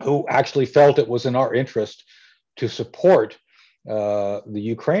 who actually felt it was in our interest to support the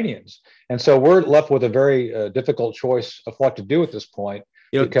Ukrainians. And so we're left with a very difficult choice of what to do at this point,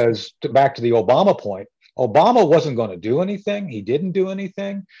 because back to the Obama point, Obama wasn't going to do anything. He didn't do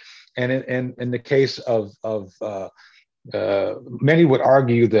anything. And in the case of many would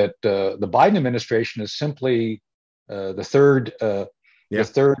argue that the Biden administration is simply the third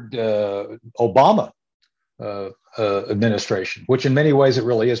Obama administration, which in many ways it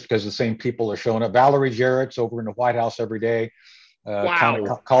really is, because the same people are showing up. Valerie Jarrett's over in the White House every day,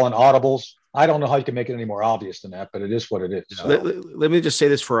 calling audibles. I don't know how you can make it any more obvious than that, but it is what it is. So. Let me just say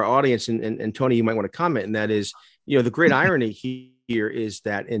this for our audience, and Tony, you might want to comment, and that is, the great irony here is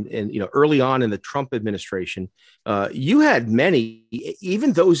that in early on in the Trump administration, you had many,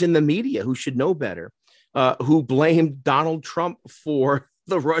 even those in the media who should know better, who blamed Donald Trump for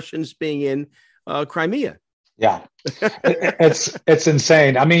the Russians being in Crimea. Yeah, it's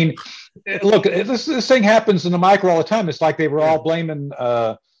insane. I mean, look, this thing happens in the micro all the time. It's like they were all blaming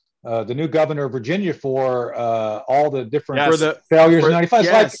the new governor of Virginia for all the different failures in 95.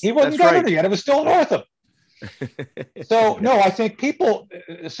 It's like he wasn't governor yet. It was still Northam. So, no, I think people,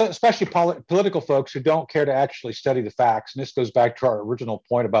 especially political folks who don't care to actually study the facts, and this goes back to our original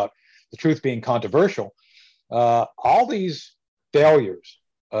point about the truth being controversial, all these failures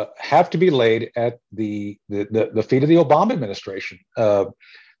have to be laid at the feet of the Obama administration.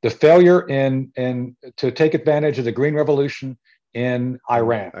 The failure in to take advantage of the Green Revolution in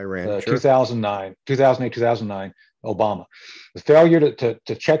Iran, 2008, 2009, Obama. The failure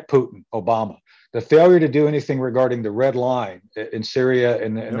to check Putin, Obama. The failure to do anything regarding the red line in Syria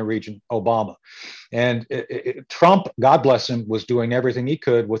and in the region, Obama. And Trump, God bless him, was doing everything he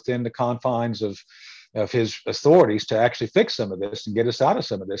could within the confines of his authorities to actually fix some of this and get us out of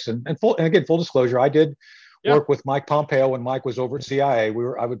some of this. And again, full disclosure, I did work with Mike Pompeo when Mike was over at CIA.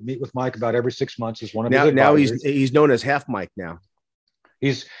 I would meet with Mike about every 6 months as one of his advisors. Now he's known as Half Mike now.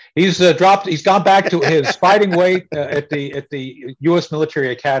 He's gone back to his fighting weight at the U.S.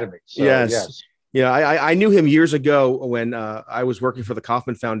 Military Academy. So, yes. Yeah, I knew him years ago when I was working for the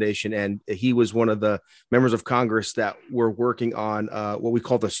Kauffman Foundation, and he was one of the members of Congress that were working on what we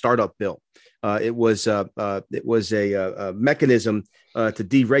call the startup bill. It was a mechanism to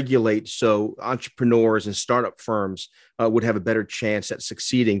deregulate so entrepreneurs and startup firms would have a better chance at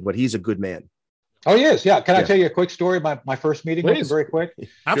succeeding. But he's a good man. Oh, he is. Yeah. Can I tell you a quick story? My first meeting with him, very quick.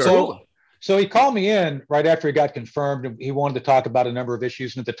 Absolutely. So he called me in right after he got confirmed, and he wanted to talk about a number of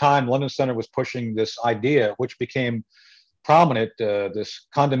issues. And at the time, London Center was pushing this idea, which became prominent, this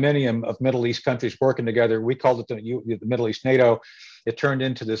condominium of Middle East countries working together. We called it the Middle East NATO. It turned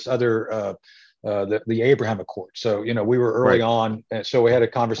into this other, the Abraham Accord. So, we were early on. And so we had a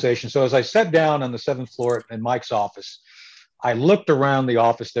conversation. So as I sat down on the 7th floor in Mike's office, I looked around the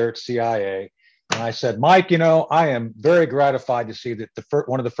office there at CIA, and I said, Mike, I am very gratified to see that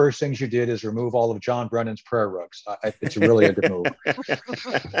one of the first things you did is remove all of John Brennan's prayer rugs. It's really a good move.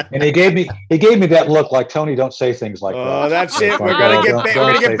 And he gave me that look like, Tony, don't say things like that. Oh, that's it. We're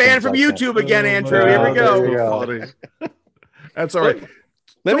gonna get banned from YouTube again, Andrew. Here we go. That's all right.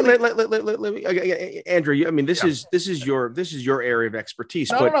 Let me, Andrew. I mean, this is your area of expertise.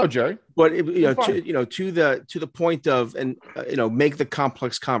 No, Jerry. But to the point of, and make the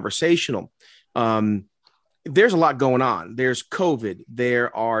complex conversational. There's a lot going on. There's COVID.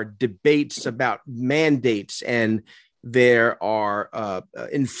 There are debates about mandates, and there are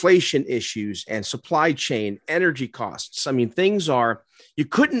inflation issues and supply chain, energy costs. I mean, things are, you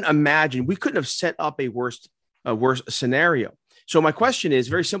couldn't imagine. We couldn't have set up a worse scenario. So my question is a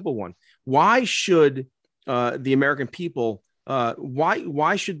very simple one. Why should the American people,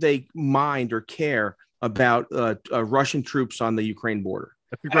 why should they mind or care about Russian troops on the Ukraine border?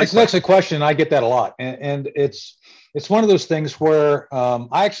 That's a question. I get that a lot. And it's one of those things where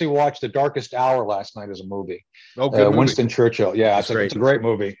I actually watched The Darkest Hour last night as a movie. Oh, good movie. Winston Churchill. Yeah, it's a great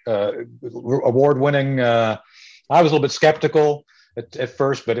movie. Award-winning. I was a little bit skeptical at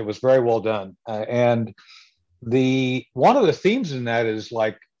first, but it was very well done. And one of the themes in that is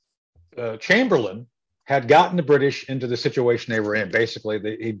like Chamberlain had gotten the British into the situation they were in. Basically,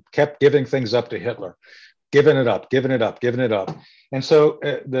 he kept giving things up to Hitler, giving it up. And so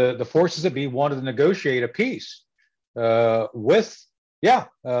the forces that be wanted to negotiate a peace with. Gary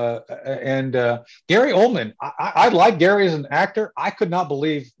Oldman. I like Gary as an actor. I could not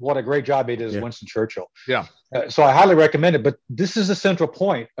believe what a great job he did as Winston Churchill. Yeah. So I highly recommend it. But this is the central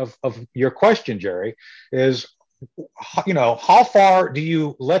point of your question, Jerry, is, how far do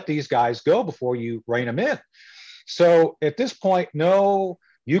you let these guys go before you rein them in? So at this point, no,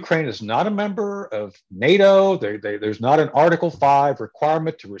 Ukraine is not a member of NATO. There's not an Article 5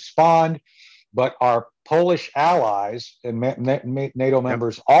 requirement to respond, but our Polish allies and NATO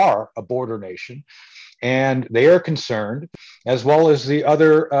members are a border nation, and they are concerned, as well as the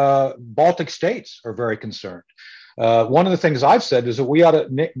other Baltic states are very concerned. One of the things I've said is that we ought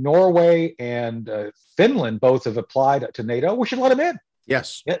to, Norway and Finland both have applied to NATO. We should let them in.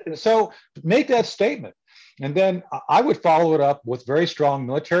 Yes. So make that statement. And then I would follow it up with very strong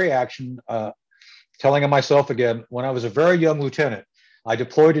military action, telling myself again, when I was a very young lieutenant, I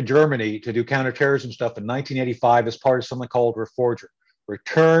deployed to Germany to do counterterrorism stuff in 1985 as part of something called REFORGER,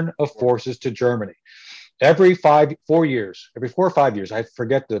 Return of Forces to Germany. Every 4 or 5 years, I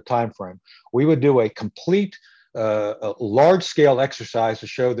forget the time frame, we would do a complete a large-scale exercise to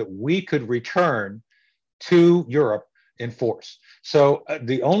show that we could return to Europe in force. So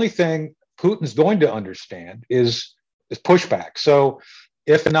the only thing Putin's going to understand is pushback. So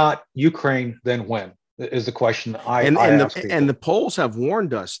if not Ukraine, then when is the question I ask people. And the Poles have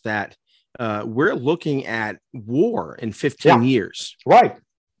warned us that we're looking at war in 15 years. Right.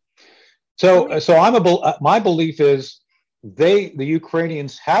 So my belief is the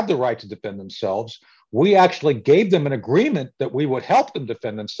Ukrainians have the right to defend themselves. We actually gave them an agreement that we would help them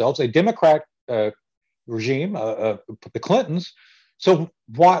defend themselves, a Democrat regime, the Clintons. So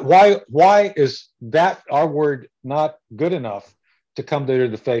why is that our word not good enough to come to their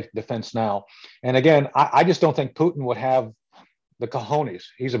defense now? And again, I just don't think Putin would have the cojones.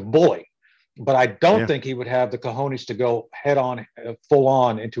 He's a bully, but I don't think he would have the cojones to go head on, full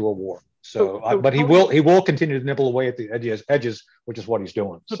on into a war. But he will continue to nibble away at the edges, which is what he's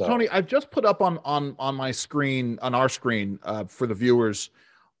doing. So Tony, I've just put up on my screen, on our screen, for the viewers,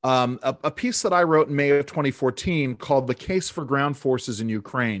 a piece that I wrote in May of 2014 called "The Case for Ground Forces in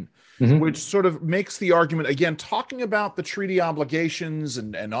Ukraine," which sort of makes the argument, again, talking about the treaty obligations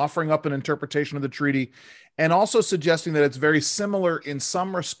and offering up an interpretation of the treaty, and also suggesting that it's very similar in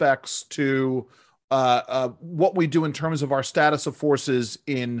some respects to what we do in terms of our status of forces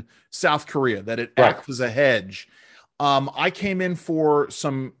in South Korea, that it acts as a hedge. I came in for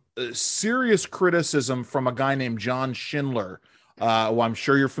some serious criticism from a guy named John Schindler, who I'm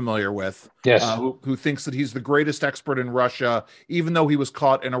sure you're familiar with, who thinks that he's the greatest expert in Russia, even though he was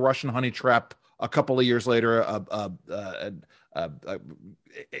caught in a Russian honey trap a couple of years later. Him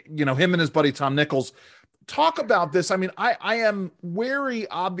and his buddy Tom Nichols talk about this. I mean, I am wary,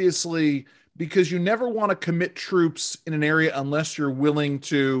 obviously, because you never want to commit troops in an area unless you're willing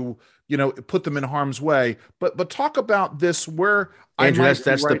to, put them in harm's way. But talk about this, where Andrew,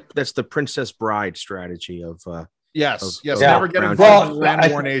 that's the Princess Bride strategy of never get involved in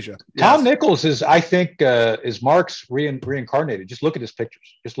land war in Asia. Tom Nichols is, I think, is Marx reincarnated. Just look at his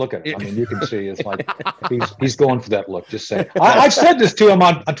pictures. Just look at it. I mean, you can see it's like he's going for that look. Just saying. I've said this to him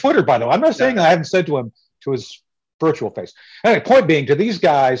on Twitter, by the way. I'm not saying I haven't said to him, to his virtual face. Anyway, point being, to these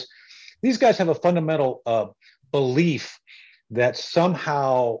guys have a fundamental belief that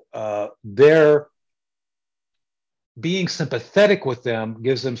somehow their being sympathetic with them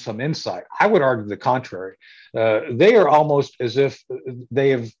gives them some insight. I would argue the contrary. They are almost as if they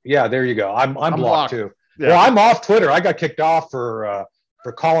have. Yeah, there you go. I'm blocked too. Yeah. Well, I'm off Twitter. I got kicked off for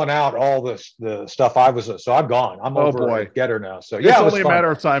calling out all the stuff I was. So I'm gone. I'm over at Getter now. So yeah, it's only a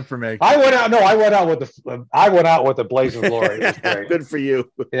matter of time for me. I went out with a blaze of glory. It was great. Good for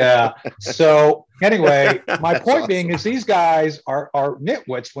you. Yeah. So anyway, my point being is these guys are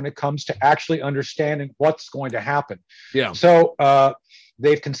nitwits when it comes to actually understanding what's going to happen. Yeah. So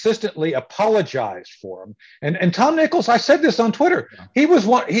they've consistently apologized for him. And Tom Nichols, I said this on Twitter. He was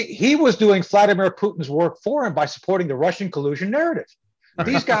doing Vladimir Putin's work for him by supporting the Russian collusion narrative.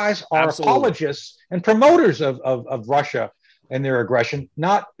 These guys are apologists and promoters of Russia and their aggression,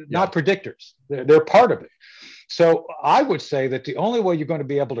 not predictors. They're part of it. So I would say that the only way you're going to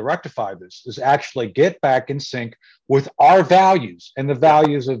be able to rectify this is actually get back in sync with our values and the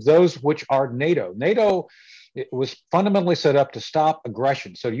values of those which are NATO. NATO was fundamentally set up to stop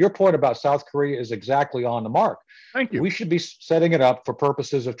aggression. So your point about South Korea is exactly on the mark. Thank you. We should be setting it up for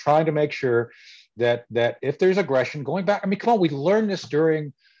purposes of trying to make sure that if there's aggression going back, I mean, come on, we learned this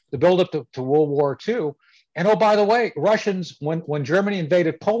during the buildup to World War II. And oh, by the way, Russians, when Germany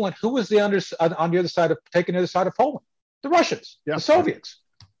invaded Poland, who was on the other side of taking the other side of Poland? The Russians, the Soviets.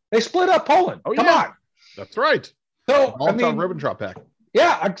 They split up Poland. Oh, come on. That's right. So Ribbentrop Pact.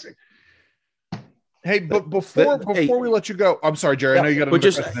 Yeah. Hey, but before we let you go, I'm sorry, Jerry. I know you got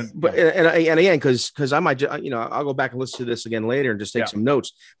to. And again, because I might, I'll go back and listen to this again later and just take some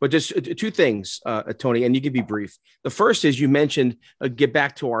notes. But just two things, Tony, and you can be brief. The first is you mentioned get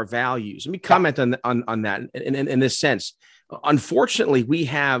back to our values. Let me comment on that in this sense. Unfortunately, we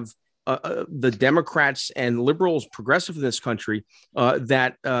have the Democrats and liberals, progressive in this country,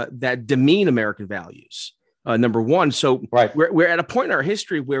 that demean American values. Number one. So we're at a point in our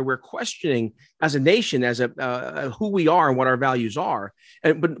history where we're questioning as a nation, as who we are and what our values are.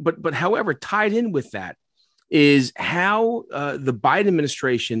 But however, tied in with that is how the Biden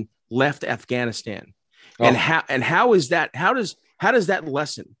administration left Afghanistan, and how does that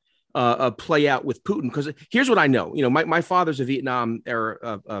lesson play out with Putin? Because here's what I know. My father's a Vietnam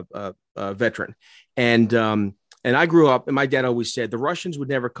era veteran, and I grew up, and my dad always said the Russians would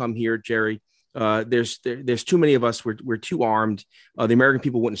never come here, Jerry. There's too many of us. We're too armed. The American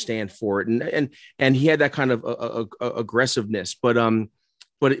people wouldn't stand for it, and he had that kind of aggressiveness. But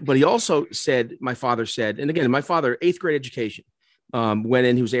he also said, my father said, and again, my father, 8th grade education, went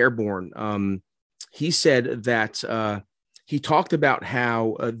in. He was airborne. He said that he talked about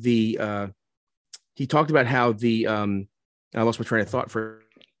how I lost my train of thought for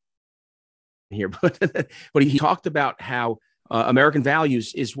here, but he talked about how. American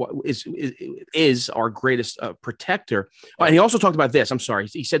values is our greatest protector. And he also talked about this. I'm sorry.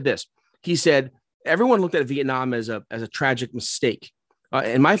 He said this. He said, everyone looked at Vietnam as a tragic mistake.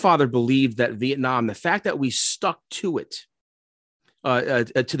 And my father believed that Vietnam, the fact that we stuck to it to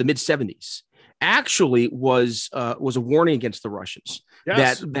the mid 70s, actually was a warning against the Russians.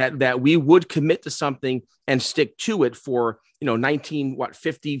 Yes. That we would commit to something and stick to it for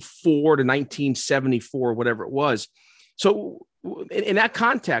 1954 to 1974, whatever it was. So in that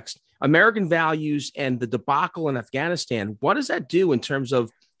context, American values and the debacle in Afghanistan, what does that do in terms of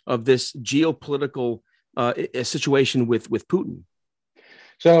this geopolitical situation with Putin?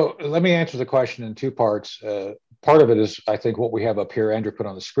 So let me answer the question in two parts. Part of it is, I think, what we have up here, Andrew put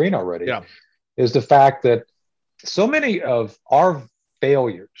on the screen already, is the fact that so many of our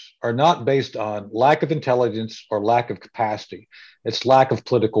failures are not based on lack of intelligence or lack of capacity. It's lack of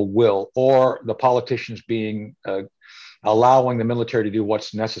political will or the politicians allowing the military to do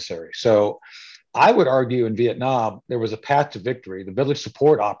what's necessary. So I would argue in Vietnam, there was a path to victory, the village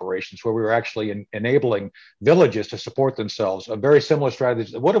support operations, where we were actually enabling villages to support themselves, a very similar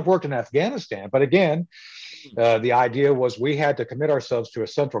strategy that would have worked in Afghanistan. But again, the idea was we had to commit ourselves to a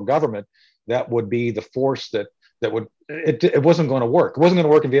central government that would be the force that would, it wasn't going to work. It wasn't going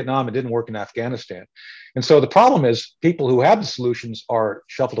to work in Vietnam. It didn't work in Afghanistan. And so the problem is people who have the solutions are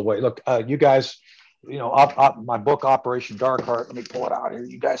shuffled away. Look, you guys, my book, Operation Dark Heart, let me pull it out here.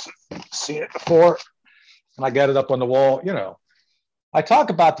 You guys have seen it before, and I got it up on the wall. I talk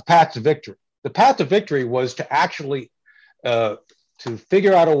about the path to victory. The path to victory was to actually to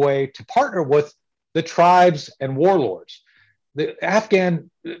figure out a way to partner with the tribes and warlords. The Afghan,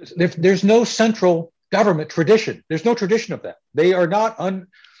 there's no central government tradition. There's no tradition of that. They are not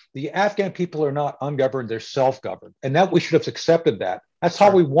the Afghan people are not ungoverned. They're self-governed, and that we should have accepted that That's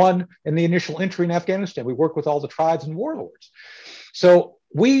how we won in the initial entry in Afghanistan. We worked with all the tribes and warlords. So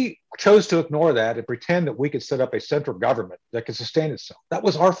we chose to ignore that and pretend that we could set up a central government that could sustain itself. That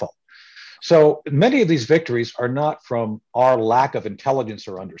was our fault. So many of these victories are not from our lack of intelligence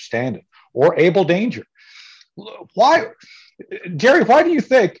or understanding or able danger. Why, Jerry, why do you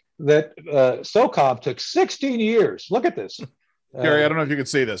think that SOCOM took 16 years? Look at this. Jerry, I don't know if you can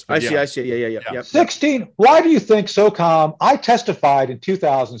see this. But I see. Yeah. 16. Why do you think SOCOM? I testified in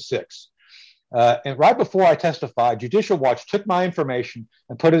 2006. And right before I testified, Judicial Watch took my information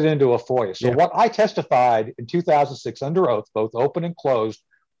and put it into a FOIA. So what I testified in 2006 under oath, both open and closed,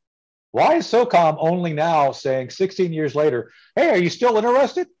 why is SOCOM only now saying 16 years later, hey, are you still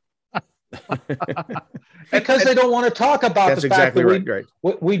interested? Because they don't want to talk about the fact that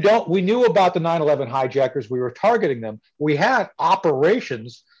we knew about the 9/11 hijackers. We were targeting them. We had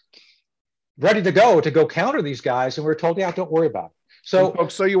operations ready to go counter these guys. And we were told, yeah, don't worry about it. So,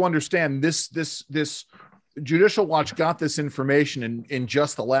 folks, so you understand, this Judicial Watch got this information in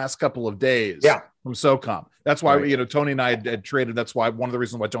just the last couple of days from SOCOM. That's why, Tony and I had traded. That's why one of the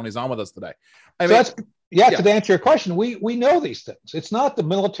reasons why Tony's on with us today. To answer your question, we know these things. It's not the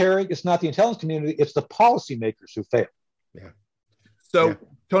military. It's not the intelligence community. It's the policymakers who fail. Yeah. So,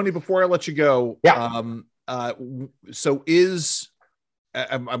 Tony, before I let you go, so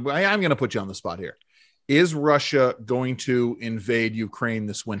I'm going to put you on the spot here. Is Russia going to invade Ukraine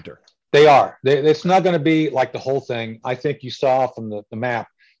this winter? They are. It's not going to be like the whole thing. I think you saw from the map,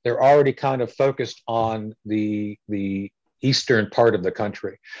 they're already kind of focused on the eastern part of the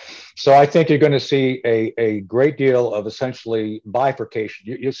country. So I think you're going to see a great deal of essentially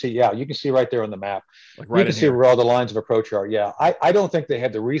bifurcation. You'll see, you can see right there on the map. You can see where all the lines of approach are. Yeah, I don't think they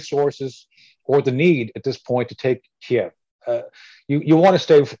have the resources or the need at this point to take Kiev. You want to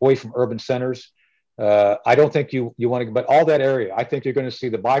stay away from urban centers. I don't think you want to, but all that area, I think you're going to see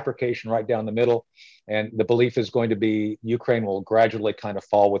the bifurcation right down the middle. And the belief is going to be Ukraine will gradually kind of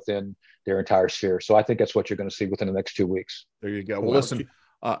fall within their entire sphere. So I think that's what you're going to see within the next 2 weeks. There you go. Well, listen,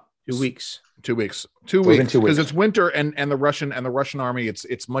 2 weeks, 2 weeks, 2 weeks, because it's winter and the Russian army,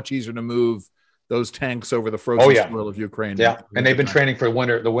 it's much easier to move those tanks over the frozen soil of Ukraine. Yeah, and they've been training for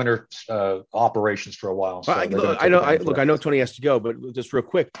the winter operations for a while. So I know Tony has to go, but just real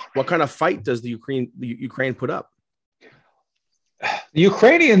quick, what kind of fight does the Ukraine put up? The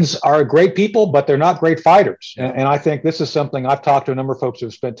Ukrainians are great people, but they're not great fighters. And I think this is something I've talked to a number of folks who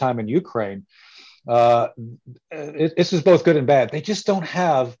have spent time in Ukraine. This is both good and bad. They just don't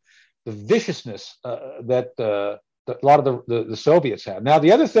have the viciousness that a lot of the Soviets have. Now,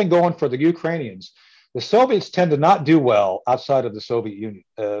 the other thing going for the Ukrainians, the Soviets tend to not do well outside of the Soviet Union.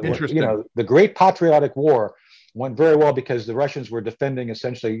 Interesting. The Great Patriotic War went very well because the Russians were defending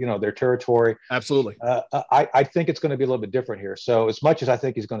essentially, their territory. Absolutely. I think it's going to be a little bit different here. So as much as I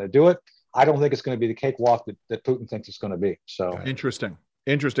think he's going to do it, I don't think it's going to be the cakewalk that Putin thinks it's going to be. So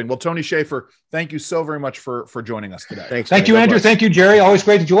Interesting. Well, Tony Shaffer, thank you so very much for joining us today. Thanks. Thank you, Andrew. Thank you, Jerry. Always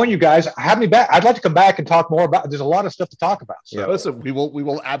great to join you guys. Have me back. I'd like to come back and talk more about. There's a lot of stuff to talk about. So. Yeah, listen, we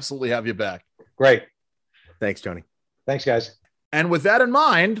will absolutely have you back. Great. Thanks, Tony. Thanks, guys. And with that in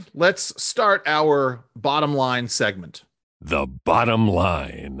mind, let's start our bottom line segment. The bottom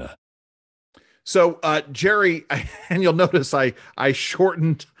line. So, Jerry, and you'll notice I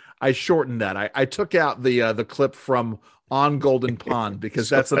shortened that. I took out the clip from On Golden Pond because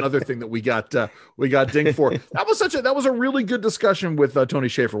that's another thing that we got dinged for. That was a really good discussion with Tony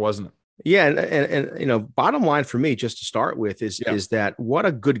Shaffer, wasn't it? Yeah, and bottom line for me, just to start with, is that what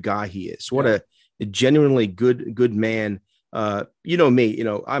a good guy he is. What a genuinely good man. Me,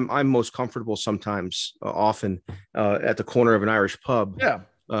 I'm most comfortable sometimes, often at the corner of an Irish pub. Yeah.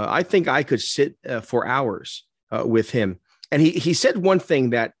 I think I could sit for hours with him. And he said one thing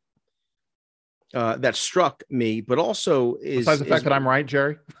that struck me, but also besides the fact that I'm right,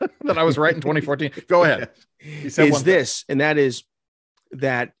 Jerry, that I was right in 2014. Go ahead. He said and that is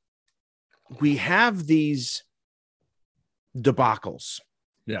that we have these debacles.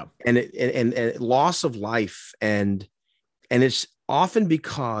 Yeah. And loss of life and it's often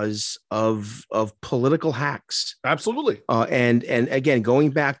because of political hacks. Absolutely. And again,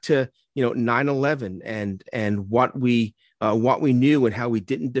 going back to 9/11 and what we knew and how we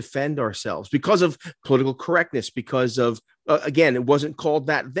didn't defend ourselves because of political correctness, because of again, it wasn't called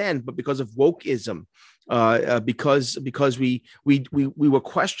that then, but because of wokeism, because we were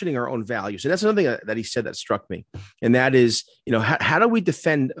questioning our own values. And that's another thing that he said that struck me. And that is, how do we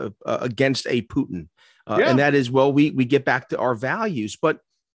defend against a Putin? And that is, we get back to our values. But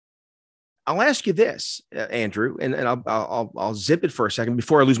I'll ask you this, Andrew, and I'll zip it for a second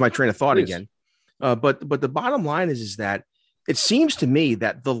before I lose my train of thought again. But the bottom line is that it seems to me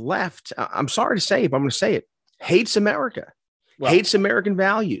that the left, I'm sorry to say it, but I'm going to say it, hates America, hates American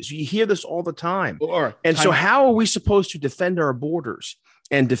values. You hear this all the time. And so how are we supposed to defend our borders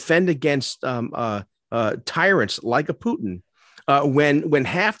and defend against tyrants like a Putin when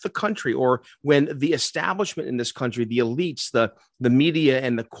half the country, or when the establishment in this country, the elites, the media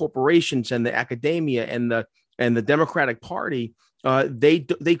and the corporations and the academia and the Democratic Party,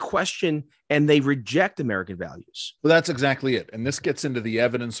 they question and they reject American values? Well, that's exactly it. And this gets into the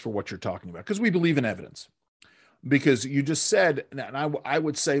evidence for what you're talking about, because we believe in evidence. Because you just said, and I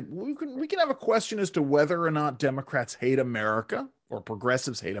would say we can have a question as to whether or not Democrats hate America or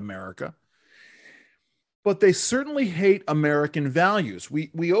progressives hate America, but they certainly hate American values.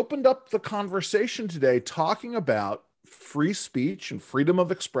 We opened up the conversation today talking about free speech and freedom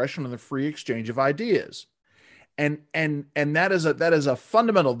of expression and the free exchange of ideas. And that is a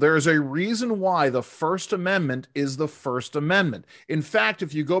fundamental. There is a reason why the First Amendment is the First Amendment. In fact,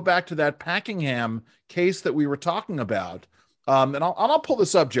 if you go back to that Packingham case that we were talking about, and I'll pull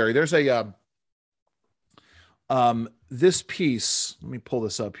this up, Jerry. There's a this piece. Let me pull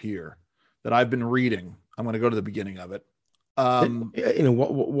this up here that I've been reading. I'm going to go to the beginning of it.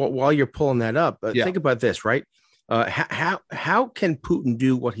 While you're pulling that up, think about this, right? How can Putin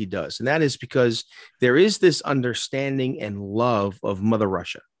do what he does? And that is because there is this understanding and love of Mother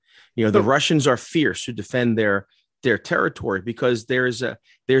Russia. The Russians are fierce to defend their territory because there's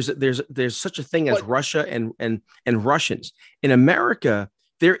such a thing as Russia and Russians. In America,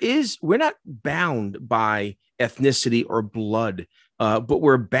 we're not bound by ethnicity or blood, but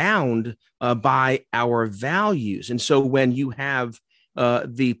we're bound by our values. And so when you have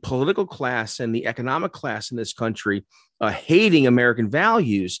the political class and the economic class in this country hating American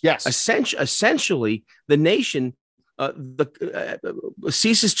values, essentially the nation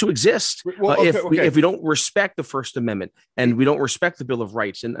ceases to exist if we don't respect the First Amendment and we don't respect the Bill of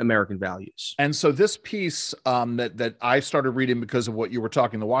Rights and American values. And so this piece that I started reading because of what you were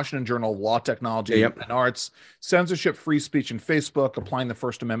talking, the Washington Journal of Law, Technology, and Arts, censorship, free speech, and Facebook, applying the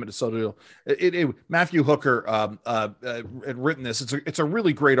First Amendment to social. Matthew Hooker had written this. It's a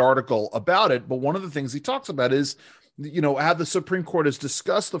really great article about it. But one of the things he talks about is, how the Supreme Court has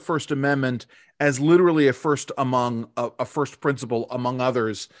discussed the First Amendment as literally a first principle among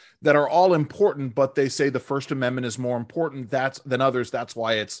others that are all important, but they say the First Amendment is more important than others. That's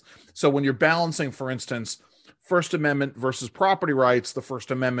why it's so. When you're balancing, for instance, First Amendment versus property rights, the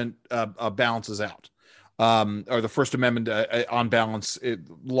First Amendment balances out, or the First Amendment on balance, it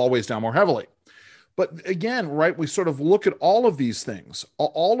law weighs down more heavily. But again, right, we sort of look at all of these things,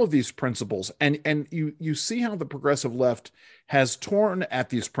 all of these principles, and you see how the progressive left has torn at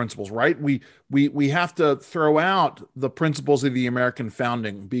these principles, right? We have to throw out the principles of the American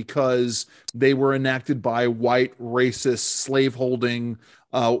founding because they were enacted by white, racist, slaveholding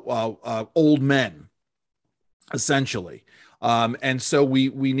old men, essentially. And so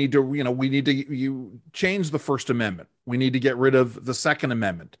we need to change the First Amendment. We need to get rid of the Second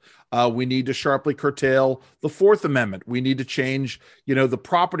Amendment. We need to sharply curtail the Fourth Amendment. We need to change, the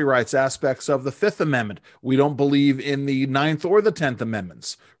property rights aspects of the Fifth Amendment. We don't believe in the Ninth or the 10th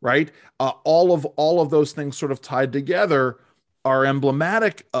Amendments, right? All of those things sort of tied together are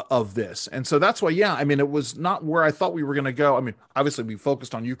emblematic of this. And so that's why, it was not where I thought we were going to go. Obviously we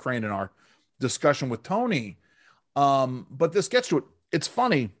focused on Ukraine in our discussion with Tony. But this gets to it. It's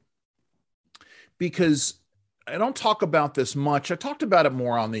funny because I don't talk about this much. I talked about it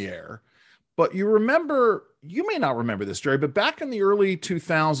more on the air, but you may not remember this, Jerry, but back in the early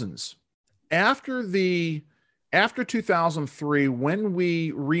 2000s, after 2003, when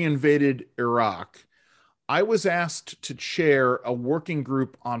we reinvaded Iraq, I was asked to chair a working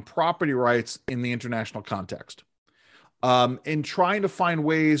group on property rights in the international context. In trying to find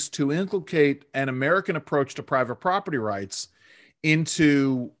ways to inculcate an American approach to private property rights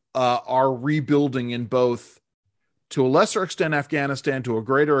into our rebuilding in both, to a lesser extent, Afghanistan, to a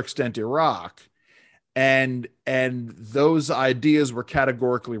greater extent, Iraq. And those ideas were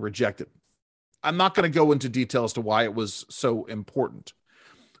categorically rejected. I'm not going to go into detail as to why it was so important.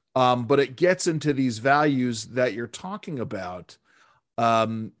 But it gets into these values that you're talking about.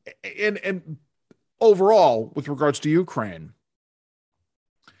 And overall, with regards to Ukraine,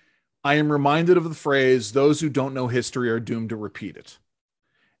 I am reminded of the phrase, those who don't know history are doomed to repeat it.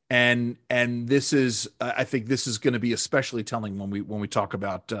 And this is, I think this is going to be especially telling when we talk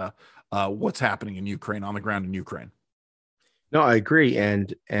about what's happening in Ukraine, on the ground in Ukraine. No, I agree.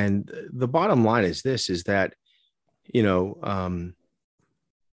 And the bottom line is this, is that,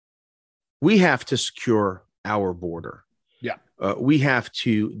 we have to secure our border. Yeah. We have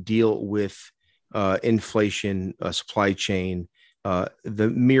to deal with inflation, supply chain,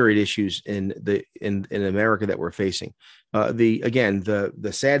 the myriad issues in America that we're facing.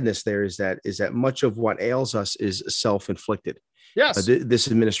 The sadness there is that much of what ails us is self-inflicted. Yes, this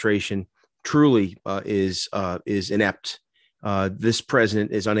administration truly is inept. This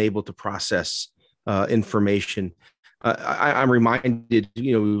president is unable to process information. I'm reminded,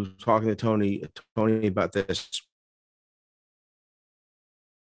 we were talking to Tony about this.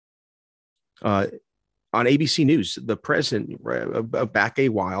 On ABC News, the president, back a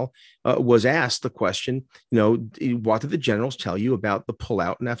while, was asked the question, what did the generals tell you about the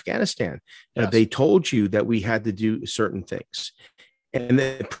pullout in Afghanistan? Yes. They told you that we had to do certain things. And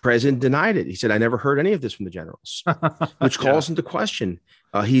the president denied it. He said, I never heard any of this from the generals, which calls into question.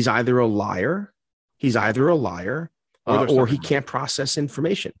 He's either a liar, or he can't process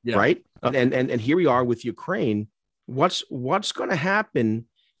information, right? And here we are with Ukraine. What's going to happen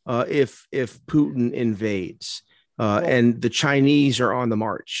if Putin invades and the Chinese are on the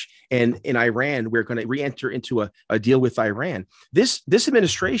march, and in Iran we're going to re-enter into a deal with Iran? This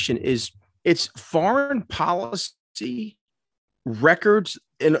administration its foreign policy records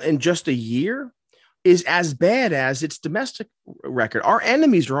in just a year is as bad as its domestic record. Our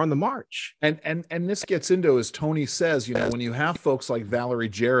enemies are on the march. And this gets into, as Tony says, when you have folks like Valerie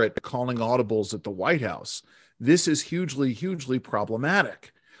Jarrett calling audibles at the White House, this is hugely, hugely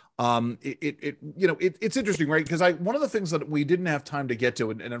problematic. It's interesting, right? Because one of the things that we didn't have time to get to,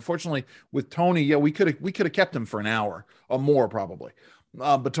 and unfortunately with Tony, we could have kept him for an hour or more probably.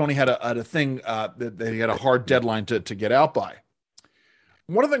 But Tony had a thing that he had a hard deadline to get out by.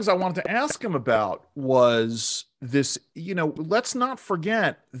 One of the things I wanted to ask him about was this, let's not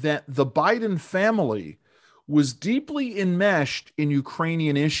forget that the Biden family was deeply enmeshed in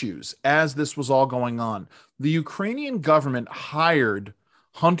Ukrainian issues as this was all going on. The Ukrainian government hired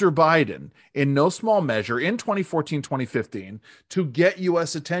Hunter Biden in no small measure in 2014, 2015 to get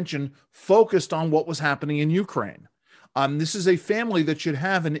U.S. attention focused on what was happening in Ukraine. This is a family that should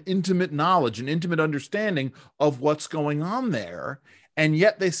have an intimate knowledge, an intimate understanding of what's going on there. And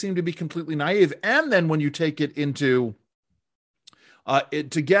yet they seem to be completely naive. And then when you take it into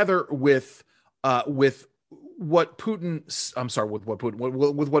together with what Putin,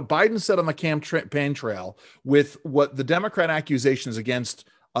 with what Biden said on the campaign trail, with what the Democrat accusations against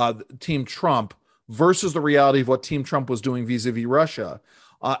Team Trump versus the reality of what Team Trump was doing vis-a-vis Russia,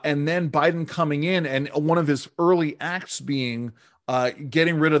 and then Biden coming in and one of his early acts being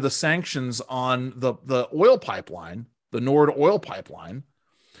getting rid of the sanctions on the oil pipeline, the Nord oil pipeline.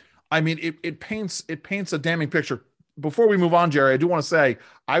 I mean, it paints a damning picture. Before we move on, Jerry, I do want to say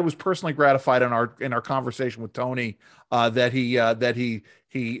I was personally gratified in our conversation with Tony that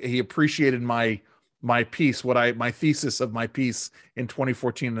he appreciated my piece, my thesis of my piece in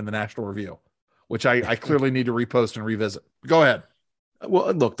 2014 in the National Review, which I clearly need to repost and revisit. Go ahead.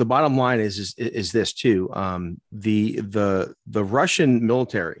 Well, look, the bottom line is this too. The Russian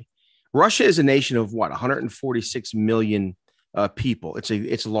military. Russia is a nation of 146 million people. It's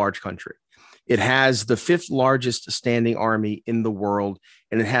a large country. It has the 5th largest standing army in the world,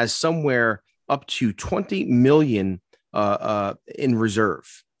 and it has somewhere up to 20 million in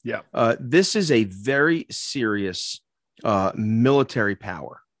reserve. Yeah. This is a very serious military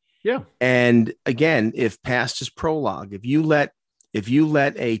power. Yeah. And again, if past is prologue, if you let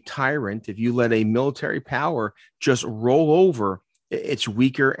a tyrant, if you let a military power just roll over its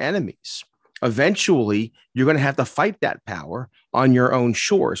weaker enemies, eventually you're going to have to fight that power on your own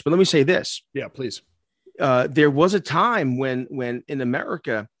shores. But let me say this. Yeah, please. There was a time when in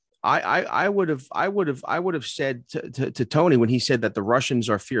America, I would have said to Tony when he said that the Russians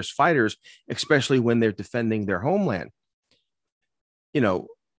are fierce fighters, especially when they're defending their homeland.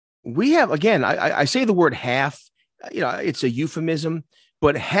 We have, again, I say the word half, it's a euphemism,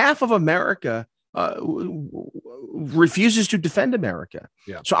 but half of America refuses to defend America.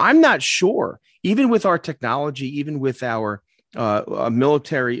 Yeah. So I'm not sure, even with our technology, even with our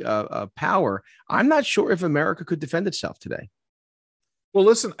military power, I'm not sure if America could defend itself today. Well,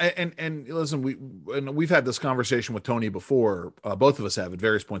 listen, and listen, we've had this conversation with Tony before. Both of us have at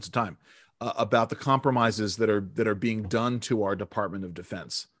various points in time about the compromises that are being done to our Department of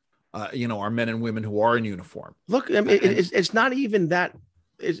Defense. Our men and women who are in uniform. Look, I mean, it's not even that.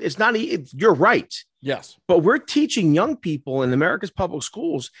 It's not. You're right. Yes. But we're teaching young people in America's public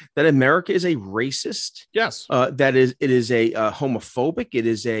schools that America is a racist. Yes. It is a homophobic. It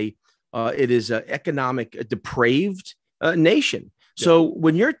is a economic depraved nation. Yeah. So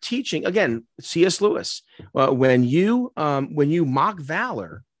when you're teaching, again, C.S. Lewis, when you mock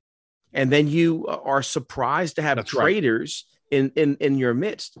valor, and then you are surprised to have traitors in your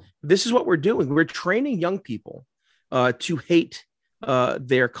midst. This is what we're doing. We're training young people to hate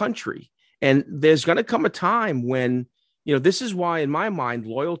their country. And there's going to come a time when, this is why, in my mind,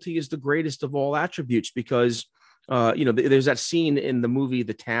 loyalty is the greatest of all attributes, because, there's that scene in the movie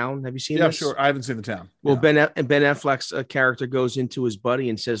The Town. Have you seen this? Yeah, sure. I haven't seen The Town. Well, Ben Affleck's character goes into his buddy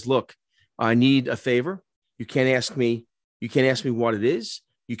and says, look, I need a favor. You can't ask me what it is.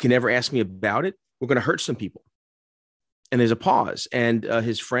 You can never ask me about it. We're going to hurt some people. And there's a pause. And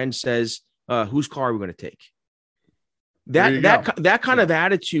his friend says, whose car are we going to take? That kind of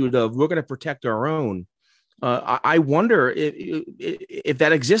attitude of we're going to protect our own. I wonder if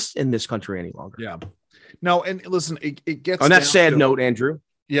that exists in this country any longer. Yeah. No, and listen, it gets on that sad note, Andrew.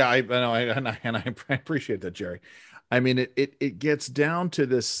 Yeah, I know, and I appreciate that, Jerry. I mean, it gets down to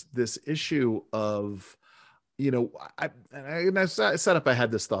this issue of, I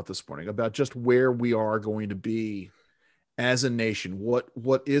had this thought this morning about just where we are going to be as a nation.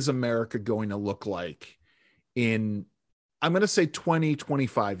 What is America going to look like in, I'm going to say 20,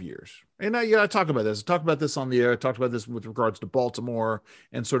 25 years. And I talk about this. I talked about this on the air. I talked about this with regards to Baltimore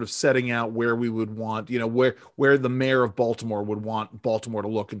and sort of setting out where we would want, where the mayor of Baltimore would want Baltimore to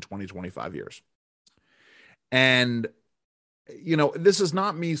look in 20, 25 years. And, this is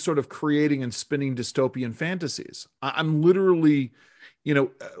not me sort of creating and spinning dystopian fantasies. I'm literally,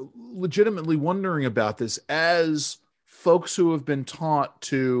 legitimately wondering about this as folks who have been taught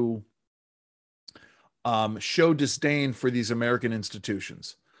to show disdain for these American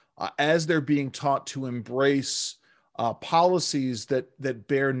institutions, as they're being taught to embrace policies that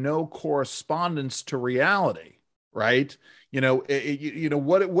bear no correspondence to reality, right?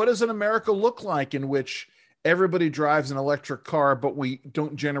 What does an America look like in which everybody drives an electric car, but we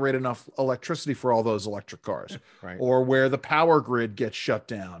don't generate enough electricity for all those electric cars, right? Or where the power grid gets shut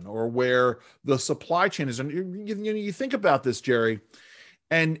down, or where the supply chain is. And you think about this, Jerry,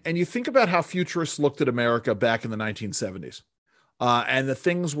 and you think about how futurists looked at America back in the 1970s, and the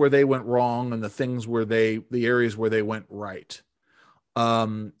things where they went wrong, and the areas where they went right.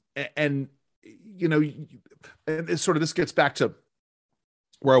 And it's sort of, this gets back to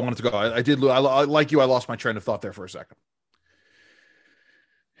where I wanted to go. I like you. I lost my train of thought there for a second.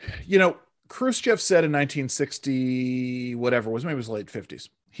 Khrushchev said in 1960, whatever it was, maybe it was late 50s.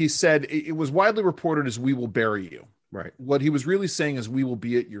 He said, it was widely reported as "we will bury you." Right. What he was really saying is, "we will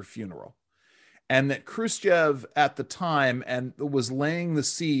be at your funeral." And that Khrushchev at the time was laying the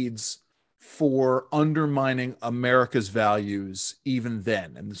seeds for undermining America's values even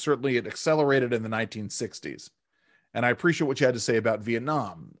then. And certainly it accelerated in the 1960s. And I appreciate what you had to say about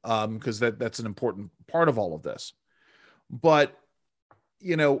Vietnam, because that's an important part of all of this. But,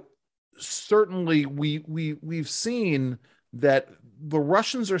 certainly we've seen that the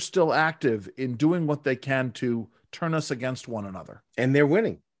Russians are still active in doing what they can to turn us against one another. And they're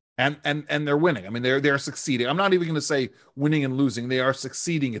winning. And they're winning. I mean, they're succeeding. I'm not even going to say winning and losing. They are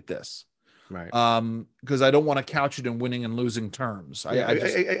succeeding at this. Right. Because I don't want to couch it in winning and losing terms.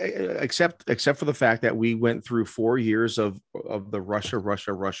 Except for the fact that we went through 4 years of the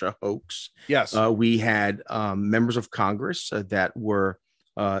Russia hoax. Yes. We had members of Congress that were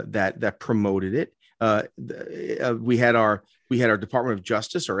that promoted it. We had our Department of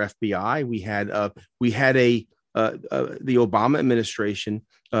Justice, or FBI. We had the Obama administration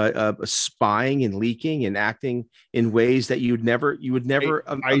spying and leaking and acting in ways that you would never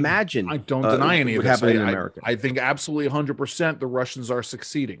imagine. I don't deny any of this. In America. I think absolutely 100% the Russians are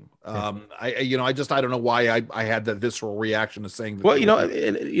succeeding. I don't know why I had that visceral reaction to saying that. Well,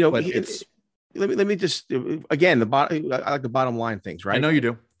 let me just, again, I like the bottom line things, right? I know you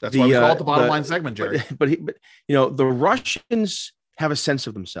do. That's why we call it the bottom line segment, Jerry. But the Russians have a sense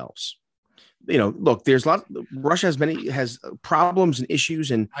of themselves. Look, there's Russia has problems and issues,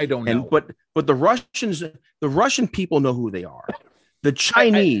 and I don't know. But the Russian people know who they are. The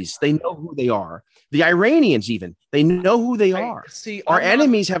Chinese, they know who they are. The Iranians, even, they know who they are. Our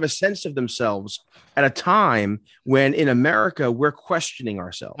enemies have a sense of themselves at a time when in America we're questioning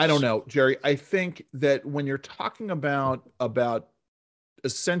ourselves. I don't know, Jerry. I think that when you're talking about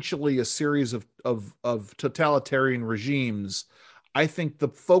essentially a series of totalitarian regimes, I think the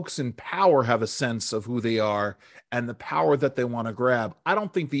folks in power have a sense of who they are and the power that they want to grab. I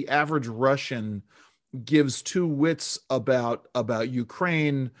don't think the average Russian gives two wits about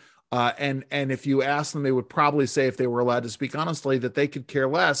Ukraine. And if you ask them, they would probably say, if they were allowed to speak honestly, that they could care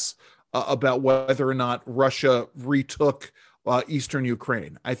less about whether or not Russia retook Eastern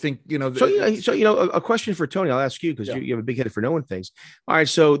Ukraine. I think, a question for Tony, I'll ask you, because you have a big head for knowing things. All right.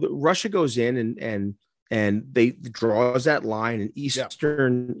 So Russia goes in and they draws that line in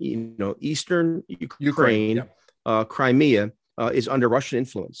Eastern Ukraine, Crimea, is under Russian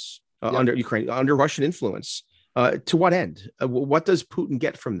influence, under Ukraine, under Russian influence. To what end? What does Putin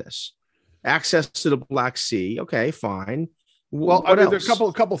get from this? Access to the Black Sea. Okay, fine. Well, there's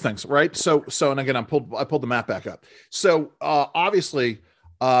a couple things, right? So, and again, I pulled the map back up. So, obviously,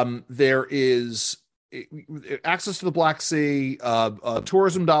 there is access to the Black Sea,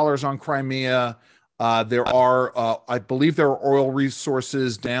 tourism dollars on Crimea. There are, I believe, there are oil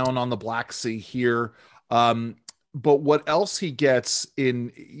resources down on the Black Sea here. But what else he gets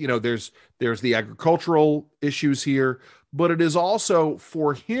in, there's the agricultural issues here, but it is also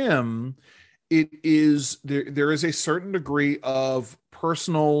for him. It is there is a certain degree of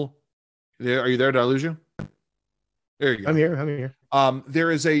personal. Are you there? Did I lose you? There you go. I'm here.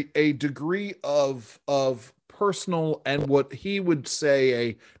 There is a degree of personal and what he would say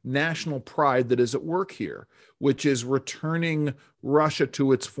a national pride that is at work here, which is returning Russia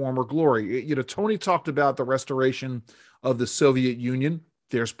to its former glory. Tony talked about the restoration of the Soviet Union.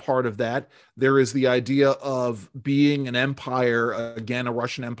 There's part of that. There is the idea of being an empire, again, a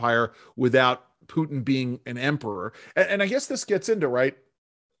Russian empire, without Putin being an emperor. And I guess this gets into, right?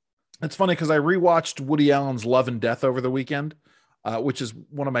 It's funny because I rewatched Woody Allen's Love and Death over the weekend, which is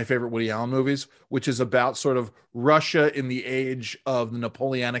one of my favorite Woody Allen movies, which is about sort of Russia in the age of the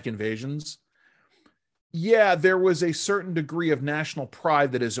Napoleonic invasions. Yeah, there was a certain degree of national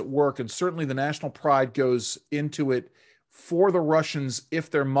pride that is at work, and certainly the national pride goes into it for the Russians if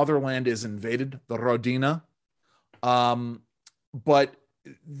their motherland is invaded, the Rodina. But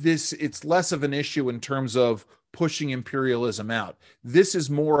it's less of an issue in terms of pushing imperialism out. This is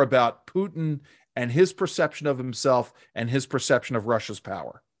more about Putin and his perception of himself and his perception of Russia's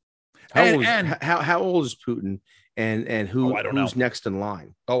power. How old is Putin? And who's next in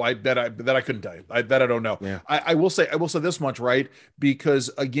line? Oh, I couldn't tell you. I don't know. Yeah. I will say this much, right? Because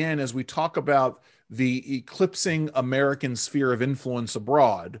again, as we talk about the eclipsing American sphere of influence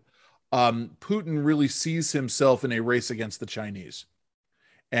abroad, Putin really sees himself in a race against the Chinese,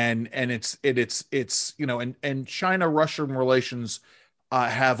 and it's and China-Russian relations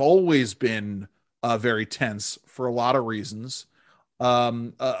have always been very tense for a lot of reasons.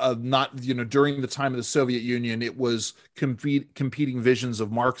 Not during the time of the Soviet Union, it was competing visions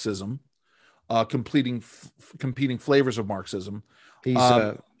of Marxism, competing flavors of Marxism.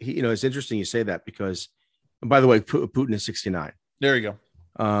 It's interesting you say that because, and by the way, Putin is 69. There you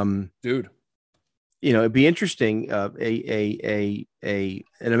go, dude. It'd be interesting, an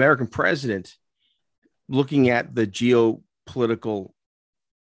American president looking at the geopolitical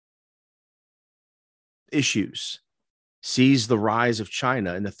issues sees the rise of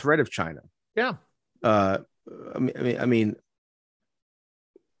China and the threat of China. Yeah. I mean,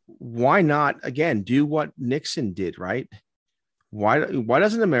 why not again do what Nixon did, right? Why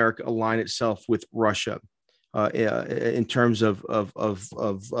doesn't America align itself with Russia in terms of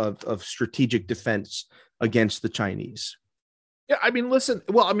strategic defense against the Chinese? Yeah, I mean, listen.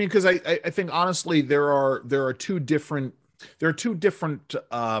 Well, I mean, because I think honestly there are two different.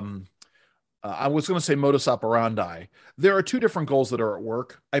 I was going to say modus operandi. There are two different goals that are at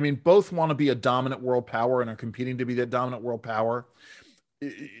work. I mean, both want to be a dominant world power and are competing to be that dominant world power.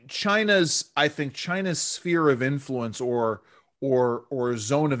 China's sphere of influence or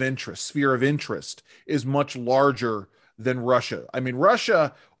zone of interest, sphere of interest is much larger than Russia. I mean,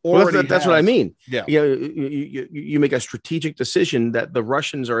 Russia already that's what I mean. Yeah. You make a strategic decision that the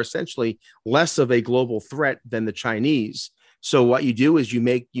Russians are essentially less of a global threat than the Chinese. So what you do is you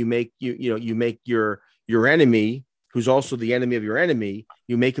make your enemy, who's also the enemy of your enemy,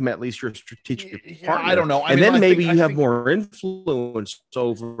 you make him at least your strategic partner. I don't know. Then maybe you have more influence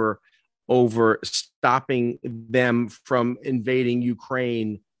over stopping them from invading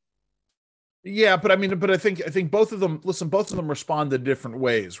Ukraine. Yeah, but I think both of them respond in different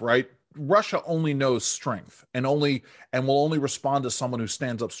ways, right? Russia only knows strength and will only respond to someone who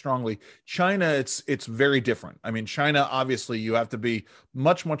stands up strongly. China, it's very different. I mean, China, obviously you have to be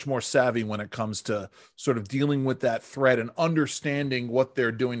much, much more savvy when it comes to sort of dealing with that threat and understanding what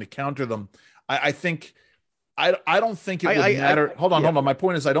they're doing to counter them. I don't think it would matter. Hold on. My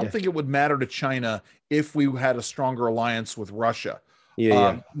point is, I don't think it would matter to China if we had a stronger alliance with Russia.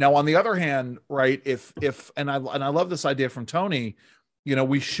 Now, on the other hand, right, if I love this idea from Tony,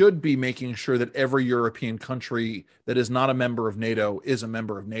 we should be making sure that every European country that is not a member of NATO is a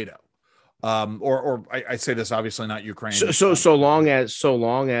member of NATO. I say this obviously not Ukraine. So long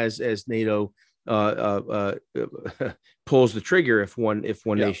as NATO pulls the trigger if one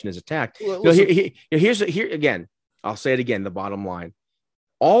nation is attacked. Well, here again, I'll say it again. The bottom line,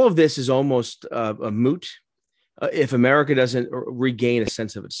 all of this is almost a moot if America doesn't regain a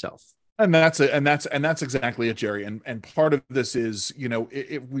sense of itself. And that's exactly it, Jerry. And part of this is,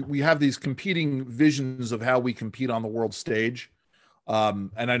 we have these competing visions of how we compete on the world stage.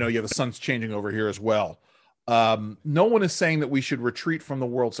 And I know the sun's changing over here as well. No one is saying that we should retreat from the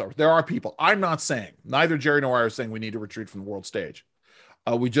world stage. There are people. I'm not saying, neither Jerry nor I are saying we need to retreat from the world stage.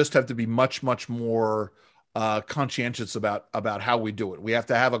 We just have to be much, much more conscientious about how we do it. We have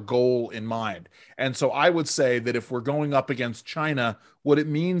to have a goal in mind. And so I would say that if we're going up against China, what it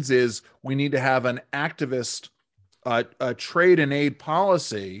means is we need to have an activist trade and aid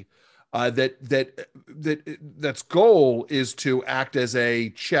policy that's goal is to act as a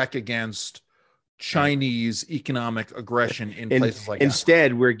check against Chinese economic aggression in places like that.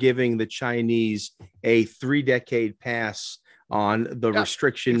 Instead, we're giving the Chinese a 3-decade pass on the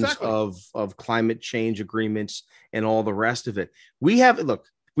restrictions of climate change agreements and all the rest of it. We have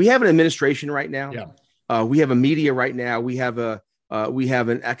an administration right now. Yeah. We have a media right now. We have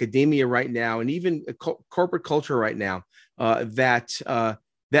an academia right now, and even a corporate culture right now that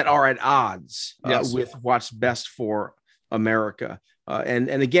are at odds with what's best for America. And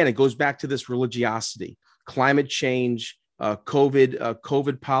again, it goes back to this religiosity, climate change,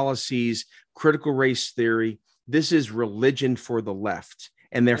 COVID policies, critical race theory. This is religion for the left,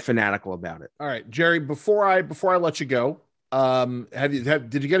 and they're fanatical about it. All right, Jerry, before I let you go,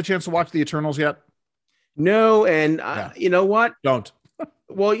 did you get a chance to watch The Eternals yet? No, and you know what? Don't.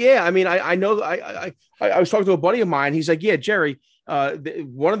 Well, yeah. I mean, I know. I was talking to a buddy of mine. He's like, "Yeah, Jerry,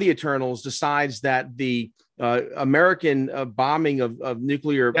 one of the Eternals decides that the American bombing of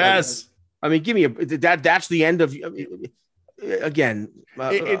nuclear." Yes. I mean, give me that's the end of. Again,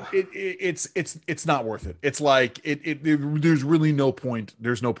 it's not worth it. It's like there's really no point.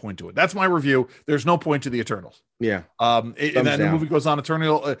 There's no point to it. That's my review. There's no point to the Eternals. Yeah. And then the movie goes on.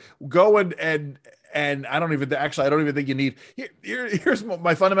 Eternal. Go and I don't even think you need. Here's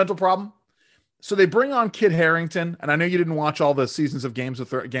my fundamental problem. So they bring on Kit Harington, and I know you didn't watch all the seasons of Game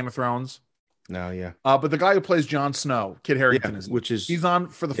of Thrones. No, yeah. But the guy who plays Jon Snow, Kit Harington, he's on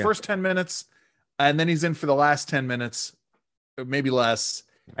for the first 10 minutes, and then he's in for the last 10 minutes. Maybe less,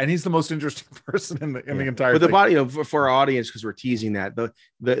 and he's the most interesting person in the entire. But the body, for our audience, because we're teasing that the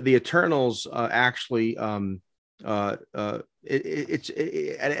Eternals actually, it's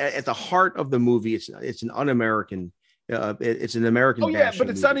at the heart of the movie. It's an un-American. It's an American. Oh yeah, but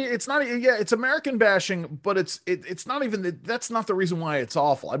it's movie. It's not. Yeah, it's American bashing, but it's not even. That's not the reason why it's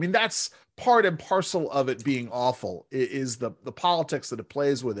awful. I mean, that's part and parcel of it being awful. Is the politics that it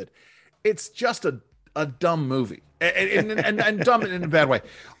plays with it. It's just a dumb movie. And dumb in a bad way.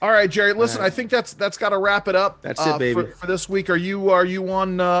 All right, Jerry. Listen, I think that's got to wrap it up. That's it, baby. For this week. Are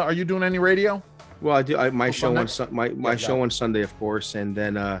you doing any radio? Well, I do. My show on Sunday, of course, and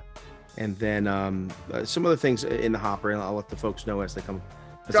then some other things in the hopper, and I'll let the folks know as they come.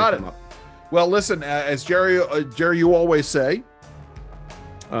 Got it. Well, listen, as Jerry, you always say,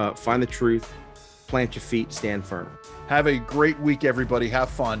 find the truth, plant your feet, stand firm. Have a great week, everybody. Have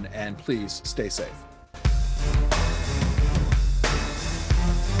fun, and please stay safe.